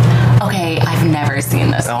 Okay, I've never seen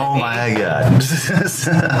this movie. Oh my god.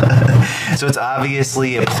 So it's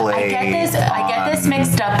obviously a play. I get this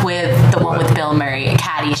mixed up with the one with Bill Murray,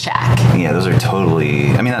 Caddyshack. Yeah, those are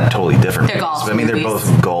totally, not totally different. They're golf movies. They're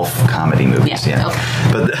both golf comedy movies, yeah. Okay.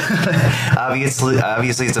 But obviously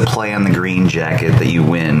it's a play on the green jacket that you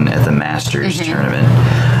win at the Masters tournament.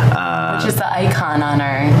 Which is the icon on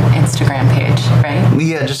our Instagram page, right?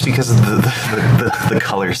 Yeah, just because of the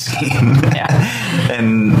color scheme. Yeah.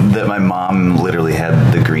 And that my mom literally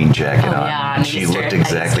had the green jacket on. Yeah, and she looked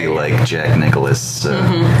exactly like Jack Nicklaus.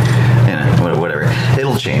 Whatever.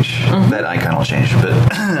 It'll change. That icon will change.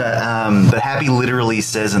 But Happy literally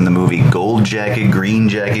says in the movie, gold jacket, green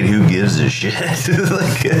jacket, who gives a shit?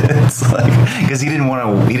 It's like, because he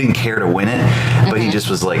didn't care to win it, but he just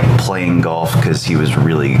was like playing golf because he was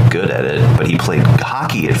really good at it. But he played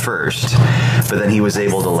hockey at first, but then he was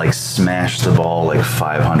able to like smash the ball like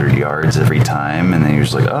 500 yards every time, and then he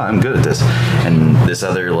was like, oh, I'm good at this. And this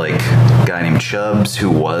other like guy named Chubbs, who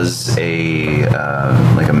was a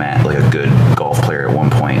good golf player at one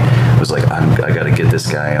point, was like, I got to get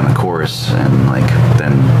this guy on the course, and like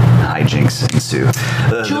then hijinks ensue.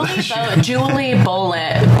 Julie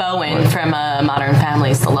Bowen from Modern Family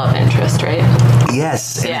is the love interest, right?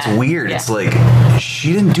 Yes, and it's weird. Yeah. It's like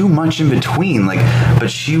she didn't do much in between, like, but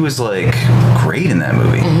she was like great in that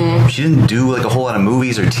movie. She didn't do like a whole lot of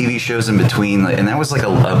movies or TV shows in between, and that was like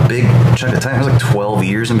a big chunk of time. It was like 12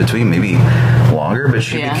 years in between, maybe longer, but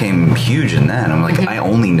she became huge in that. And I'm like, I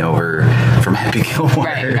only know her from Happy Gilmore.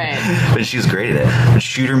 Right. But she was great at it. But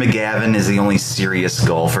Shooter McGavin is the only serious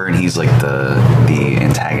golfer, and he's like the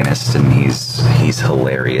antagonist, and he's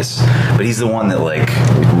hilarious. But he's the one that like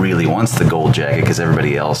really wants the gold jacket because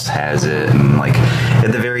everybody else has it, and like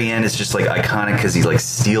at the very end, it's just like iconic because he like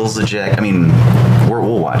steals the jacket. I mean,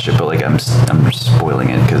 we'll watch it, but like I'm spoiling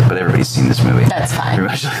it but everybody's seen this movie. That's fine. Pretty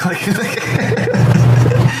much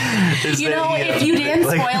if you didn't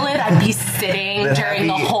spoil it, I'd be sitting during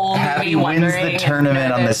the whole movie wondering. Happy wins the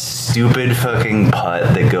tournament on this stupid fucking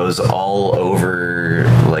putt that goes all over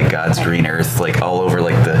like God's green earth, like all over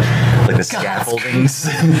like the scaffoldings.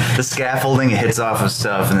 The scaffolding hits off of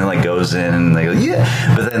stuff and then like goes in and they go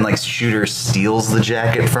but then like Shooter steals the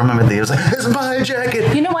jacket from him and he was like, "It's my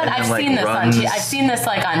jacket." You know what? I've seen this I've seen this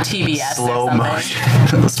like on TBS.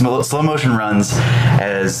 Slow motion runs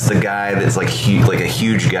as the guy that's like a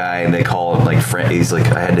huge guy, and they call him like he's like,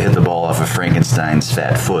 I had to hit the ball off of Frankenstein's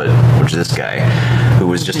fat foot, which is this guy who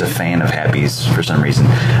was just a fan of Happy's for some reason,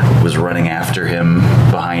 was running after him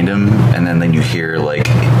behind him, and then you hear like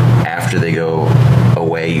after they go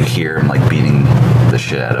away, you hear him like beating the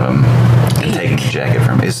shit out of him and taking the jacket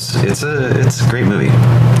from him. It's a great movie.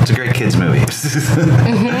 It's a great kids movie.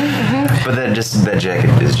 But that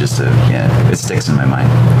jacket is just it sticks in my mind.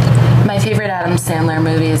 My favorite Adam Sandler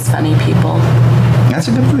movie is Funny People. That's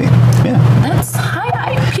a good movie. Yeah. That's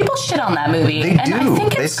people shit on that movie. They do. I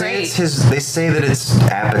think they it's say great. They say that it's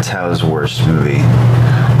Ep.2's worst movie.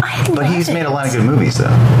 But he's made a lot of good movies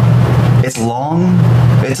though. It's long.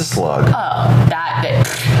 It's a slog. Oh,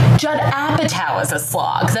 Judd Apatow is a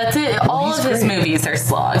slog. That's it. Well, all of his movies are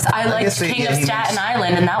slogs. I liked King of Staten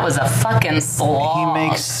Island, and that was a fucking slog. He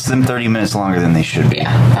makes them 30 minutes longer than they should be.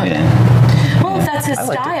 Yeah. Okay. Yeah. Well, if that's his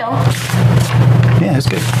style. Yeah, it's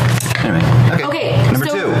good. Anyway. Okay. Number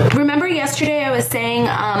 2. Remember yesterday I was saying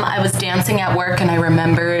I was dancing at work and I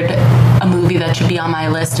remembered a movie that should be on my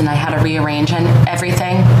list and I had to rearrange and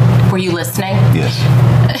everything. Were you listening? Yes.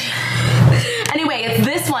 Anyway, it's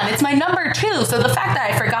this one. It's my number 2. So the fact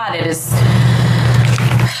that I forgot it is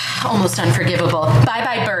almost unforgivable. Bye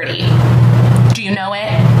Bye Birdie. Do you know it?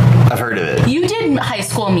 I've heard of it. You did High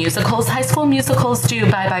School Musicals. High School Musicals do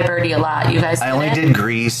Bye Bye Birdie a lot. You guys I only did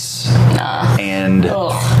Grease and...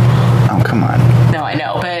 Ugh. Oh, come on. No, I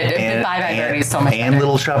know, but Bye Bye Birdie is so much better. And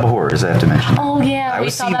Little Shop of Horrors, I have to mention. Oh, yeah. We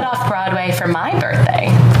saw that off Broadway for my birthday.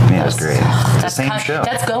 Yeah, it was great. It's the same show.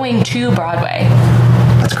 That's going to Broadway.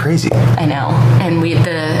 That's crazy. I know. And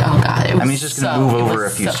oh God, it was it's just going to move over a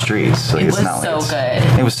few streets. Like, it was so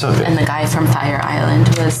good. It was so good. And the guy from Fire Island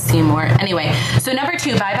was Seymour. Anyway, so number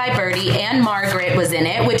 2, Bye Bye Birdie, and Margaret was in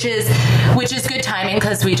it, which is good timing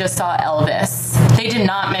because we just saw Elvis. They did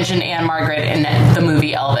not mention Anne Margaret in the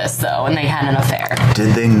movie Elvis, though, and they had an affair.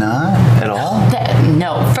 Did they not at all?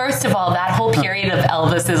 No. First of all, that whole period of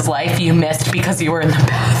Elvis's life you missed because you were in the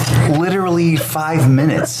bathroom. Literally 5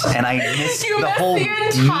 minutes, and I missed the whole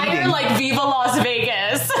entire meeting. like Viva Las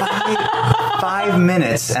Vegas. 5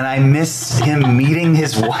 minutes, and I missed him meeting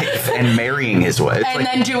his wife and marrying his wife. And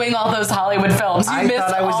then doing all those Hollywood films. I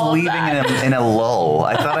thought I was leaving in a lull.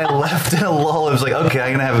 I thought I left in a lull. I was like, okay,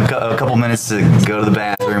 I'm going to have a couple minutes to go to the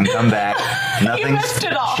bathroom, come back. Nothing's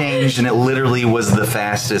changed, and it literally was the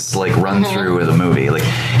fastest like run through of the movie. Like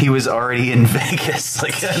he was already in Vegas.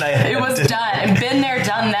 Like it was done. Been there,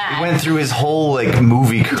 done that. He went through his whole like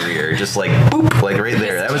movie career, just like boop, like right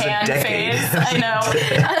there. That was a decade. I know.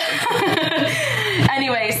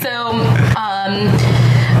 Anyway, so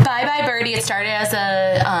Bye Bye Birdie. It started as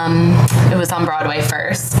it was on Broadway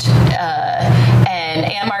first, and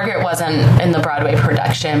Anne Margaret wasn't in the Broadway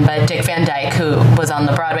production, but Dick Van Dyke, who was on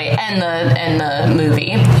the Broadway and the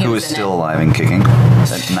movie, who was still alive and kicking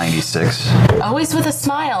at 96. Always with a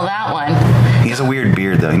smile. That one. He has a weird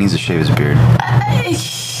beard though. He needs to shave his beard.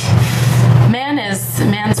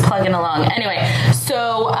 Man's plugging along. Anyway,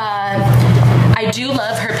 so I do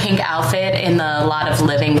love her pink outfit in the Lot of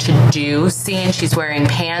Living to Do scene. She's wearing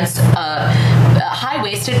pants,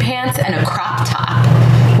 high-waisted pants, and a crop top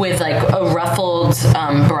with like a ruffled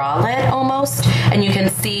bralette almost, and you can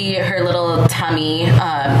see her little tummy.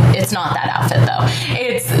 It's not that outfit though.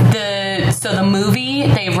 So the movie,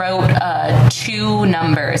 they wrote 2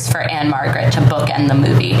 numbers for Anne Margaret to bookend the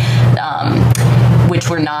movie, which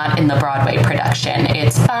were not in the Broadway production.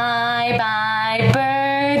 It's Bye Bye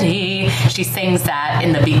Birdie. She sings that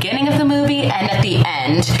in the beginning of the movie and at the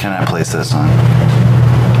end. Can I place this on?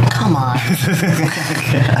 Come on.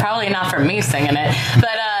 Probably not for me singing it,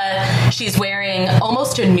 but She's wearing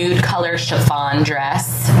almost a nude color chiffon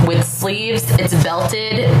dress with sleeves. It's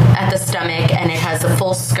belted at the stomach and it has a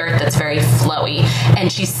full skirt that's very flowy.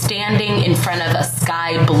 And she's standing in front of a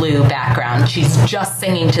sky blue background. She's just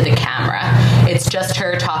singing to the camera. It's just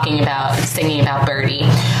her singing about Birdie.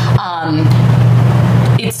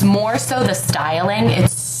 It's more so the styling.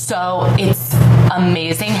 It's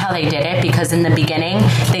amazing how they did it, because in the beginning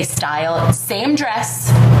same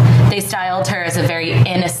dress, they styled her as a very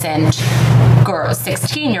innocent girl,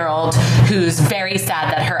 16-year-old, who's very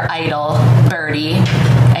sad that her idol, Birdie,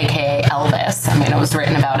 aka Elvis, I mean, it was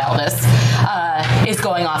written about Elvis, is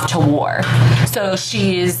going off to war. So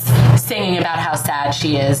she's singing about how sad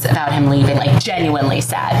she is about him leaving, like genuinely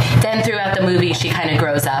sad. Then throughout the movie, she kind of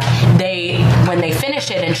grows up. When they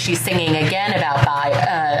finish it and she's singing again about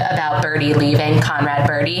Birdie leaving, Conrad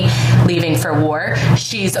Birdie leaving for war,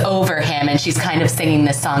 she's over him and she's kind of singing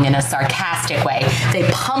this song in a sarcastic way. They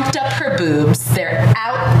pumped up her boobs. They're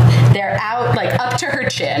out like up to her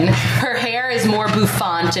chin. Her hair is more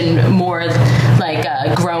bouffant and more like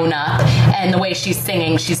grown up. And the way she's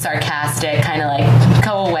singing, she's sarcastic, kind of like,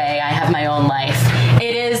 go away, I have my own life.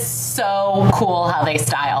 It is so cool how they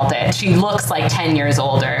styled it. She looks like 10 years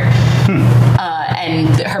older. And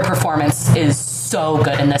her performance is so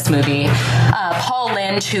good in this movie. Paul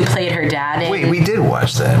Lynde, who played her dad Wait, we did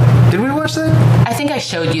watch that. Did we watch that? I think I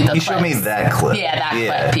showed you the You showed me that clip. Yeah, that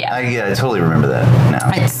clip, yeah. I totally remember that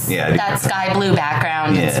now. That sky blue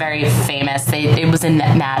background. Yeah. It's very famous. It was in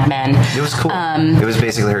Mad Men. It was cool. It was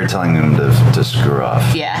basically her telling them to screw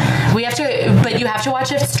off. Yeah. But you have to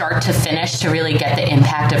watch it start to finish to really get the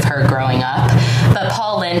impact of her growing up. But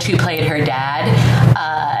Paul Lynde, who played her dad,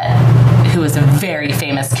 who was a very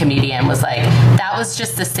famous comedian, was like, that was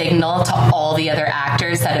just the signal to all the other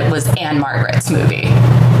actors that it was Anne Margaret's movie.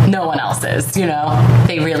 No one else's, you know?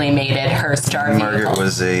 They really made it her star vehicle. Margaret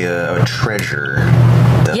was a treasure.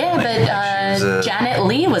 Definitely. Yeah, but Janet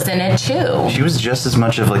Leigh was in it too. She was just as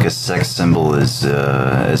much of like a sex symbol as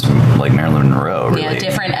like Marilyn Monroe, really. Yeah,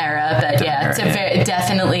 different era, but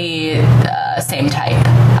definitely same type.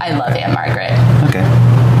 I love Anne Margaret. Okay.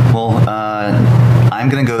 Well, I'm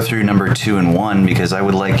going to go through number 2 and 1 because I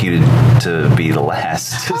would like you to be the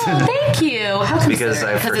last. Oh, thank you. How come? Because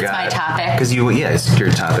I forgot. Because it's my topic. Because it's your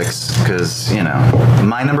topics. Because,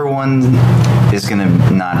 my number 1 is going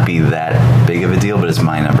to not be that big of a deal, but it's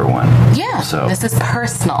my number 1. Yeah, so this is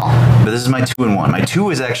personal. But this is my 2 and 1. My 2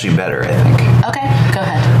 is actually better, I think. Okay, go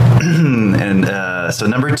ahead. And so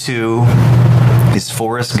number 2 is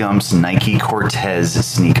Forrest Gump's Nike Cortez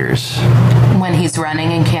sneakers. When he's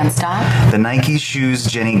running and can't stop? The Nike shoes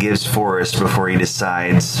Jenny gives Forrest before he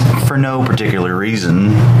decides, for no particular reason,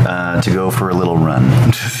 to go for a little run.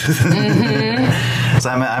 So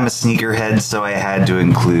I'm a sneakerhead, so I had to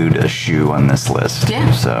include a shoe on this list.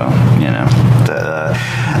 Yeah. So,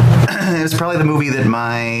 it was probably the movie that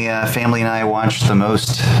my family and I watched the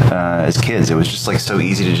most as kids. It was just like so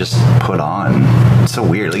easy to just put on. It's so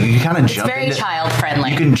weird. Like you kind of jump. It's very child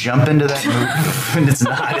friendly. You can jump into that movie, and it's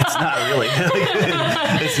not really.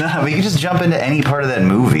 It's not. But you can just jump into any part of that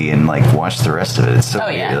movie and like watch the rest of it. It's so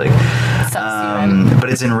weird. Yeah. But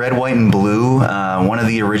it's in red, white, and blue. One of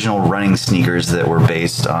the original running sneakers that were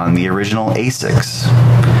based on the original Asics.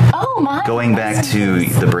 Oh my! Going back to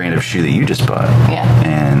the brand of shoe that you just bought. Yeah.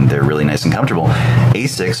 And they're really nice and comfortable.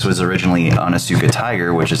 Asics was originally Onitsuka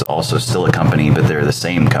Tiger, which is also still a company, but they're the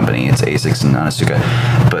same company. It's Asics and Onitsuka.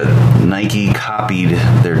 But Nike copied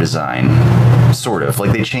their design, sort of.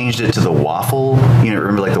 Like they changed it to the waffle.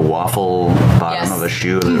 Remember like the waffle bottom of a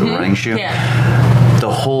shoe, the running shoe? Yeah.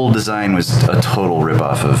 The whole design was a total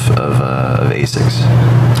ripoff of Asics.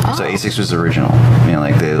 Oh. So Asics was original.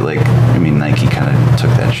 Nike kind of took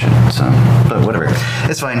that shit. So, but whatever,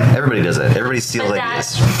 it's fine. Everybody does that. Everybody steals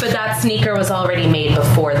ideas. But that sneaker was already made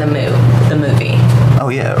before the movie. Oh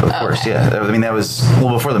yeah, of course, yeah. That was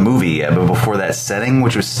before the movie, yeah, but before that setting,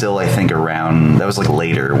 which was still, I think, around. That was like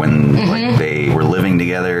later when like they were living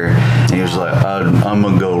together, and he was like, "I'm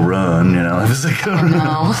gonna go run," It was like,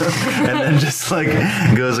 and then just like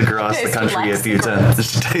goes across the country a few times.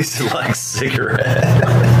 Just tasted like cigarette.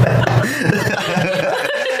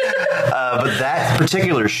 But that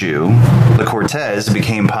particular shoe, the Cortez,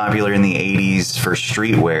 became popular in the 80s for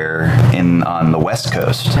streetwear on the West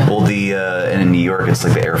Coast. Well, and in New York, it's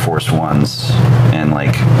like the Air Force Ones, and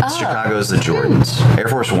like Chicago's the Jordans. Air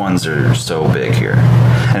Force Ones are so big here,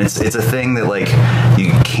 and it's a thing that like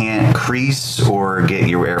you can't crease or get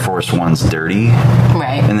your Air Force Ones dirty,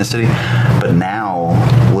 right, in the city. But now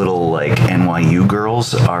little like NYU NYU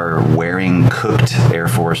girls are wearing cooked Air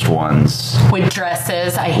Force Ones with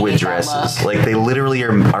dresses. I hate with dresses. Like they literally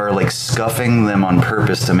are like scuffing them on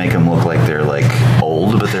purpose to make them look like they're like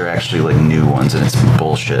old, but they're actually like new ones, and it's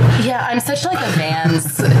bullshit. Yeah, I'm such like a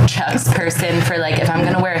Vans Chucks person for like if I'm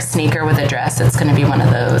gonna wear a sneaker with a dress, it's gonna be one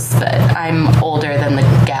of those. But I'm older than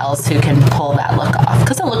the gals who can pull that look off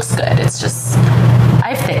because it looks good. It's just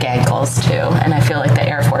I have thick ankles too, and I feel like the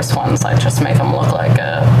Air Force Ones like just make them look like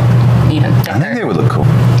even thicker. I think they would look cool.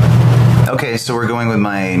 Okay, so we're going with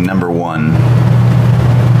my number one.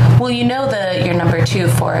 Well, you know your number two,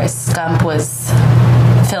 Forrest Gump, was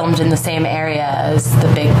filmed in the same area as The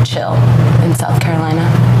Big Chill in South Carolina.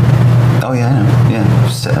 Oh yeah, I know. Yeah,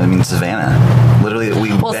 I mean Savannah. Literally,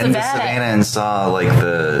 we've been to Savannah and saw like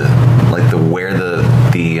the where the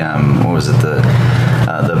what was it the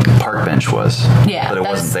park bench was. Yeah, but it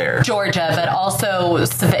wasn't there. Georgia, but also in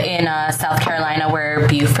South Carolina where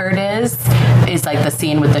Buford is like the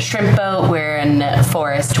scene with the shrimp boat wherein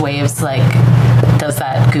Forrest waves does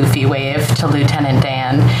that goofy wave to Lieutenant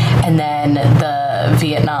Dan, and then the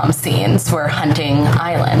Vietnam scenes were Hunting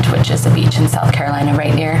Island, which is a beach in South Carolina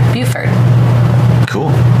right near Buford.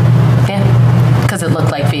 Cool. Yeah, because it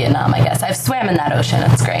looked like Vietnam, I guess. I've swam in that ocean.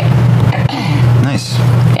 It's great. Nice.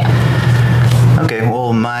 Yeah. Okay,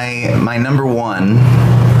 well, my number one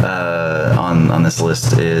on this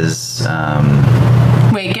list is...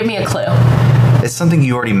 Wait, give me a clue. It's something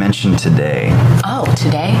you already mentioned today. Oh,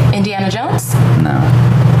 today? Indiana Jones? No.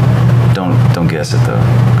 Don't guess it, though,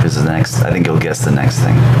 because I think you'll guess the next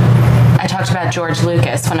thing. I talked about George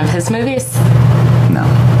Lucas, one of his movies? No.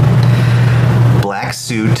 Black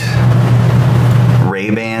suit,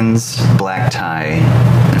 Ray-Bans, black tie,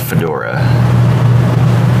 and fedora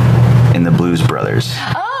in the Blues Brothers.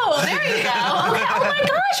 Oh, there you go. Okay. Oh my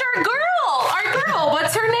gosh, our girl.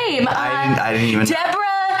 What's her name? I didn't even. Deborah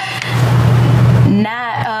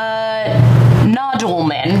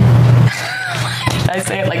Nodelman. Did I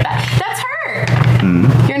say it like that? That's her.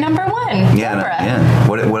 Mm-hmm. You're number one. Yeah, Deborah. Yeah.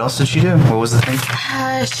 What else did she do? What was the thing?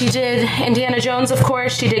 She did Indiana Jones, of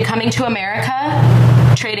course. She did Coming to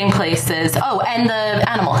America, Trading Places. Oh, and the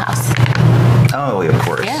Animal House. Oh, of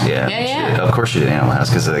course. Yeah. Of course she did Animal House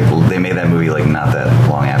because they made that movie not that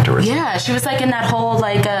long afterwards. Yeah, she was in that whole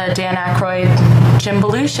Dan Aykroyd, John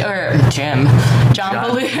Belushi.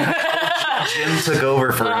 Jim took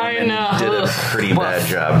over for him and did a pretty bad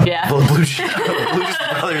job. Yeah. Blues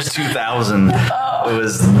Brothers 2000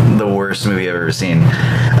 was the worst movie I've ever seen.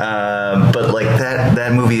 But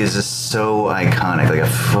that movie is just so iconic.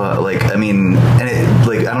 And it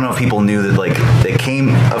I don't know if people knew that it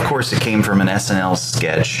came. Of course, it came from an SNL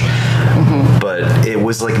sketch, mm-hmm. but it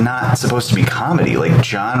was not supposed to be comedy.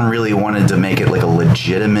 John really wanted to make it a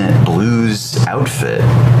legitimate blues outfit.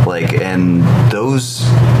 And those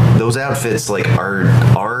outfits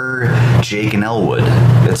are Jake and Elwood.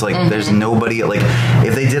 It's mm-hmm. there's nobody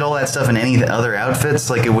if they did all that stuff in any other outfits,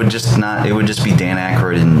 it would just be Dan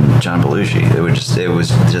Aykroyd and John Belushi. It was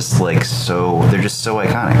just so they're just so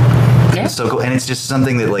iconic. Yeah. It's so cool, and it's just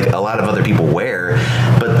something that a lot of other people wear.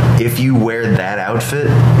 But if you wear that outfit,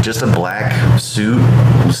 just a black suit,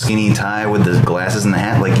 skinny tie with the glasses and the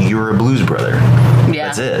hat, you're a blues brother. Yeah,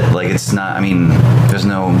 that's it. It's not. I mean, there's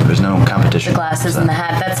no competition. The glasses and the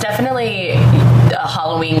hat. That's definitely a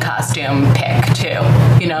Halloween costume pick too.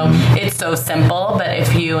 It's so simple, but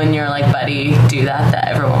if you and your buddy do that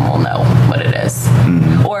everyone will know what it is.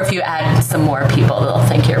 Mm-hmm. Or if you add some more people, they'll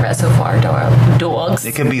think you're Reservoir Dogs.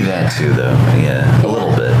 It could be that too, though. Yeah, a little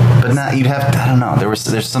bit, but not. You'd have. I don't know.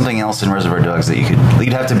 There's something else in Reservoir Dogs that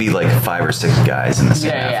you'd have to be 5 or 6 guys in the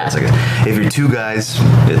same outfit. Yeah. If you're 2 guys,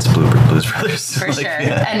 it's Blues Brothers. For sure.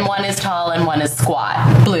 Yeah. And one is tall and one is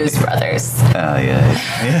squat. Blues Brothers. Oh yeah.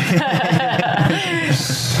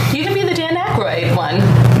 You can be the Dan Aykroyd one.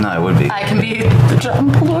 No, I would be. I can be the John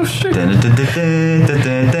Belushi.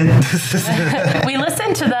 We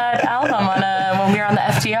listened to that album when we were on the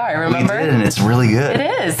FDR, remember? We did, and it's really good.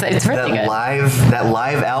 It is. It's really good. That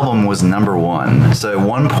live album was number 1. So at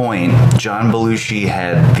one point, John Belushi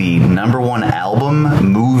had the number 1 album,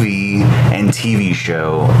 movie, and TV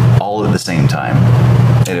show all at the same time.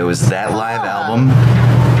 And it was that live album,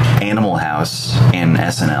 Animal House, and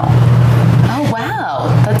SNL. Oh wow,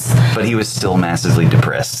 But he was still massively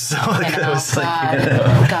depressed. So God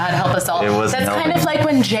help us all. That's kind of like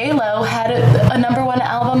when J-Lo had a number 1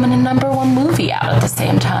 album and a number 1 movie out at the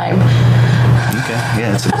same time. Okay,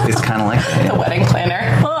 yeah, it's kind of like that. Yeah. The Wedding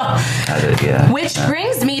Planner. Yeah. Which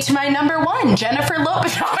brings me to my number 1, Jennifer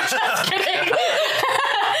Lopez. No, I'm just kidding.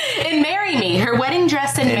 In Marry Me, her wedding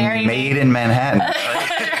dress in Marry Me. Made in Manhattan.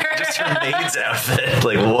 Just her maid's outfit.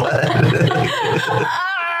 What?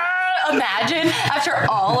 Imagine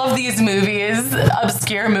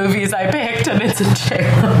obscure movies I picked, and it's a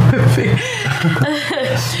J-Lo movie.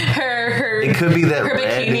 It could be that her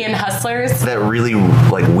bikini and Hustlers. That really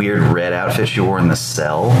like weird red outfit she wore in The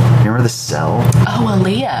Cell. You remember The Cell? Oh,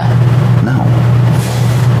 Aaliyah. No.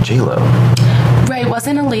 J-Lo. Right,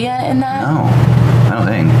 wasn't Aaliyah in that? No, I don't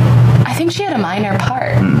think. I think she had a minor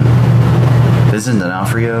part. Vincent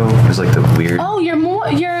D'Onofrio is like the weird. Oh, your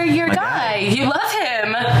guy. You love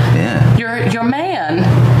him. Yeah. Your man.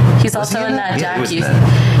 He's also in that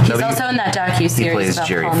docu-series. He plays about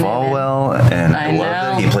Jerry Paul Newman. Falwell, and I love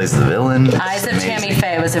that. He plays the villain. Eyes of Tammy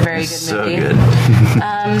Faye was a very good movie. So good.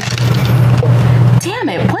 Damn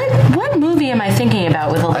it! What movie am I thinking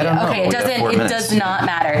about with Aaliyah? I don't know. Okay, it does not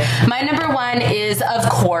matter. My number one is, of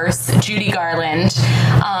course, Judy Garland.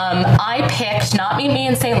 I picked not Meet Me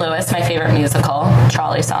in St. Louis, my favorite musical.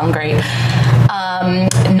 Trolley song, great.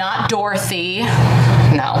 Not Dorothy.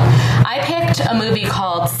 No. I picked a movie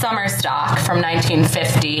called Summer Stock from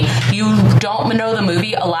 1950. You don't know the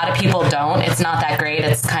movie. A lot of people don't. It's not that great.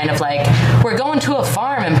 It's kind of like, we're going to a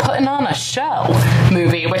farm and putting on a show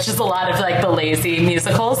movie, which is a lot of like the lazy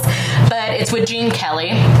musicals. But it's with Gene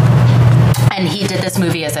Kelly. And he did this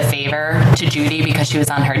movie as a favor to Judy because she was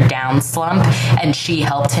on her down slump, and she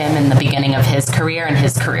helped him in the beginning of his career, and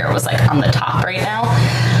his career was like on the top right now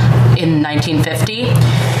in 1950.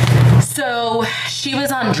 So she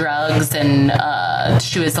was on drugs, and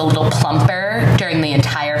she was a little plumper during the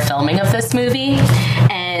entire filming of this movie.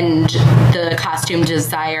 And the costume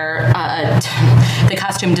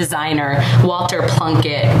designer Walter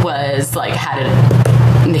Plunkett was like had it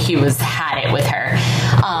with her.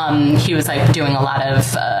 He was like doing a lot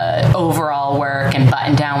of overall work and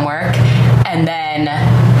button down work, and then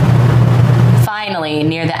finally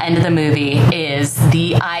near the end of the movie is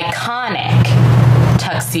the iconic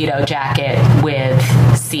tuxedo jacket with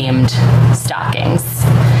seamed stockings.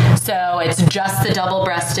 So it's just the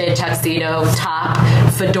double-breasted tuxedo top,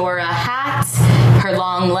 fedora hat, her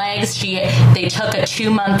long legs. They took a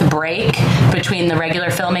 2-month break between the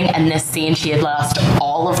regular filming and this scene. She had lost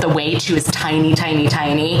all of the weight. She was tiny, tiny,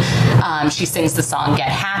 tiny. She sings the song "Get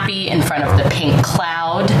Happy" in front of the pink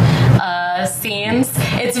cloud scenes.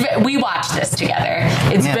 We watched this together.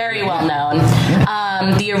 It's very well known.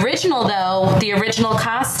 The original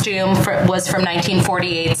costume was from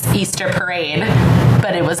 1948's Easter Parade,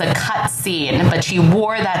 but it was a cut scene. But she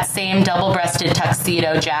wore that same double-breasted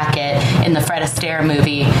tuxedo jacket in the Fred Astaire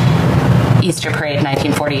movie Easter Parade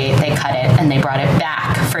 1948. They cut it and they brought it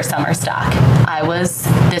back for Summer Stock. I was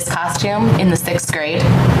this costume in the 6th grade.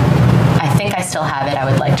 I think I still have it. I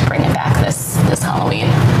would like to bring it back this Halloween.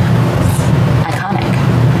 Iconic.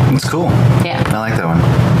 It's cool. Yeah. I like that one.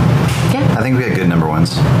 Yeah. I think we had good number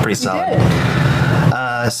ones. Pretty solid.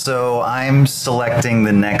 So I'm selecting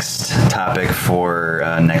the next topic for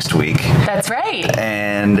next week. That's right.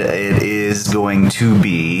 And it is going to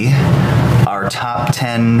be our top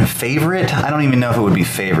 10 favorite. I don't even know if it would be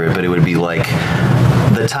favorite, but it would be like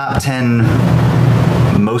the top 10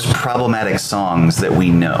 most problematic songs that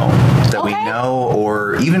we know.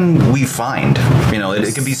 Or even we find.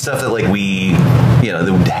 It could be stuff that like we,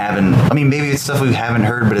 that haven't. I mean, maybe it's stuff we haven't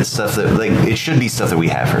heard, but it's stuff that like it should be stuff that we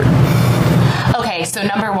have heard. Okay, so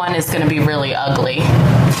number one is going to be really ugly.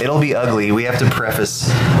 It'll be ugly. We have to preface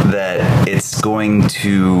that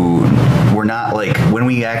we're not like, when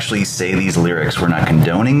we actually say these lyrics, we're not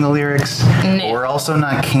condoning the lyrics. No. We're also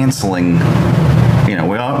not canceling,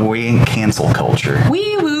 we ain't cancel culture.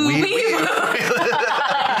 Wee woo, wee woo.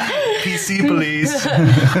 PC police.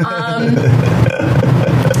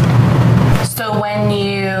 So when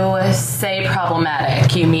you say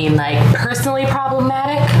problematic, you mean like personally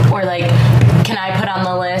problematic, or like, can I put on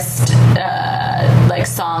the list like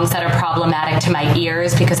songs that are problematic to my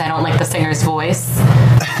ears because I don't like the singer's voice?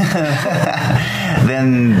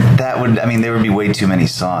 Then there would be way too many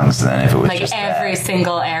songs then if it was like just every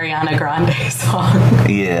single Ariana Grande song.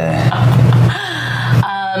 Yeah.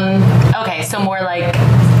 Okay, so more like,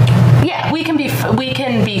 yeah, we can be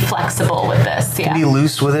flexible with this. Yeah. Can be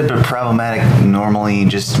loose with it, but problematic normally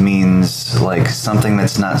just means like something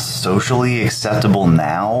that's not socially acceptable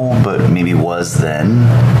now, but maybe was then.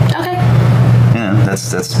 Okay.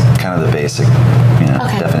 That's kind of the basic,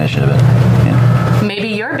 definition of it. Yeah. Maybe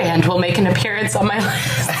your band will make an appearance on my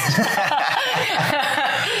list.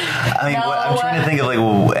 I'm trying to think of like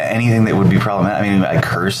anything that would be problematic. I mean, I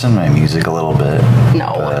curse in my music a little bit. No.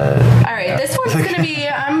 All right, this one's gonna be.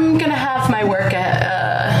 I'm gonna have my work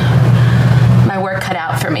cut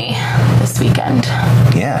out for me this weekend.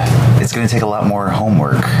 Yeah, it's gonna take a lot more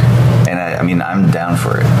homework, and I'm down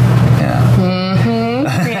for it. Yeah.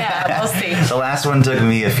 Yeah, we'll see. The last last one took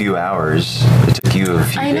me a few hours. It took you a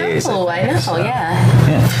few days. I know,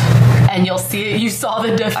 yeah. And you saw the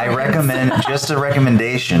difference. I recommend, just a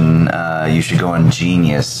recommendation, you should go on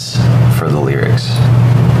Genius for the lyrics.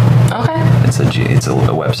 Okay. It's a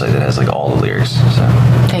website that has like all the lyrics. So.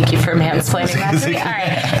 Thank you for mansplaining that to me. All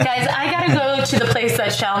right, guys, I gotta go to the place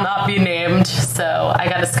that shall not be named, so I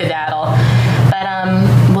gotta skedaddle.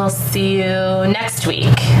 But we'll see you next week.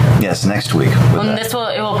 Yes, next week.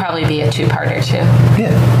 It will probably be a 2-parter too.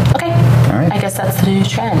 Yeah. Okay. All right. I guess that's the new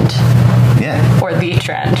trend. Yeah. Or the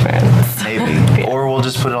trend. Maybe. Yeah. Or we'll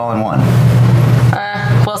just put it all in one.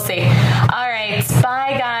 We'll see. All right.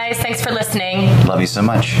 Bye, guys. Thanks for listening. Love you so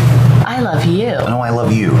much. I love you. No, I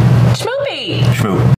love you. Schmoopy. Schmoop.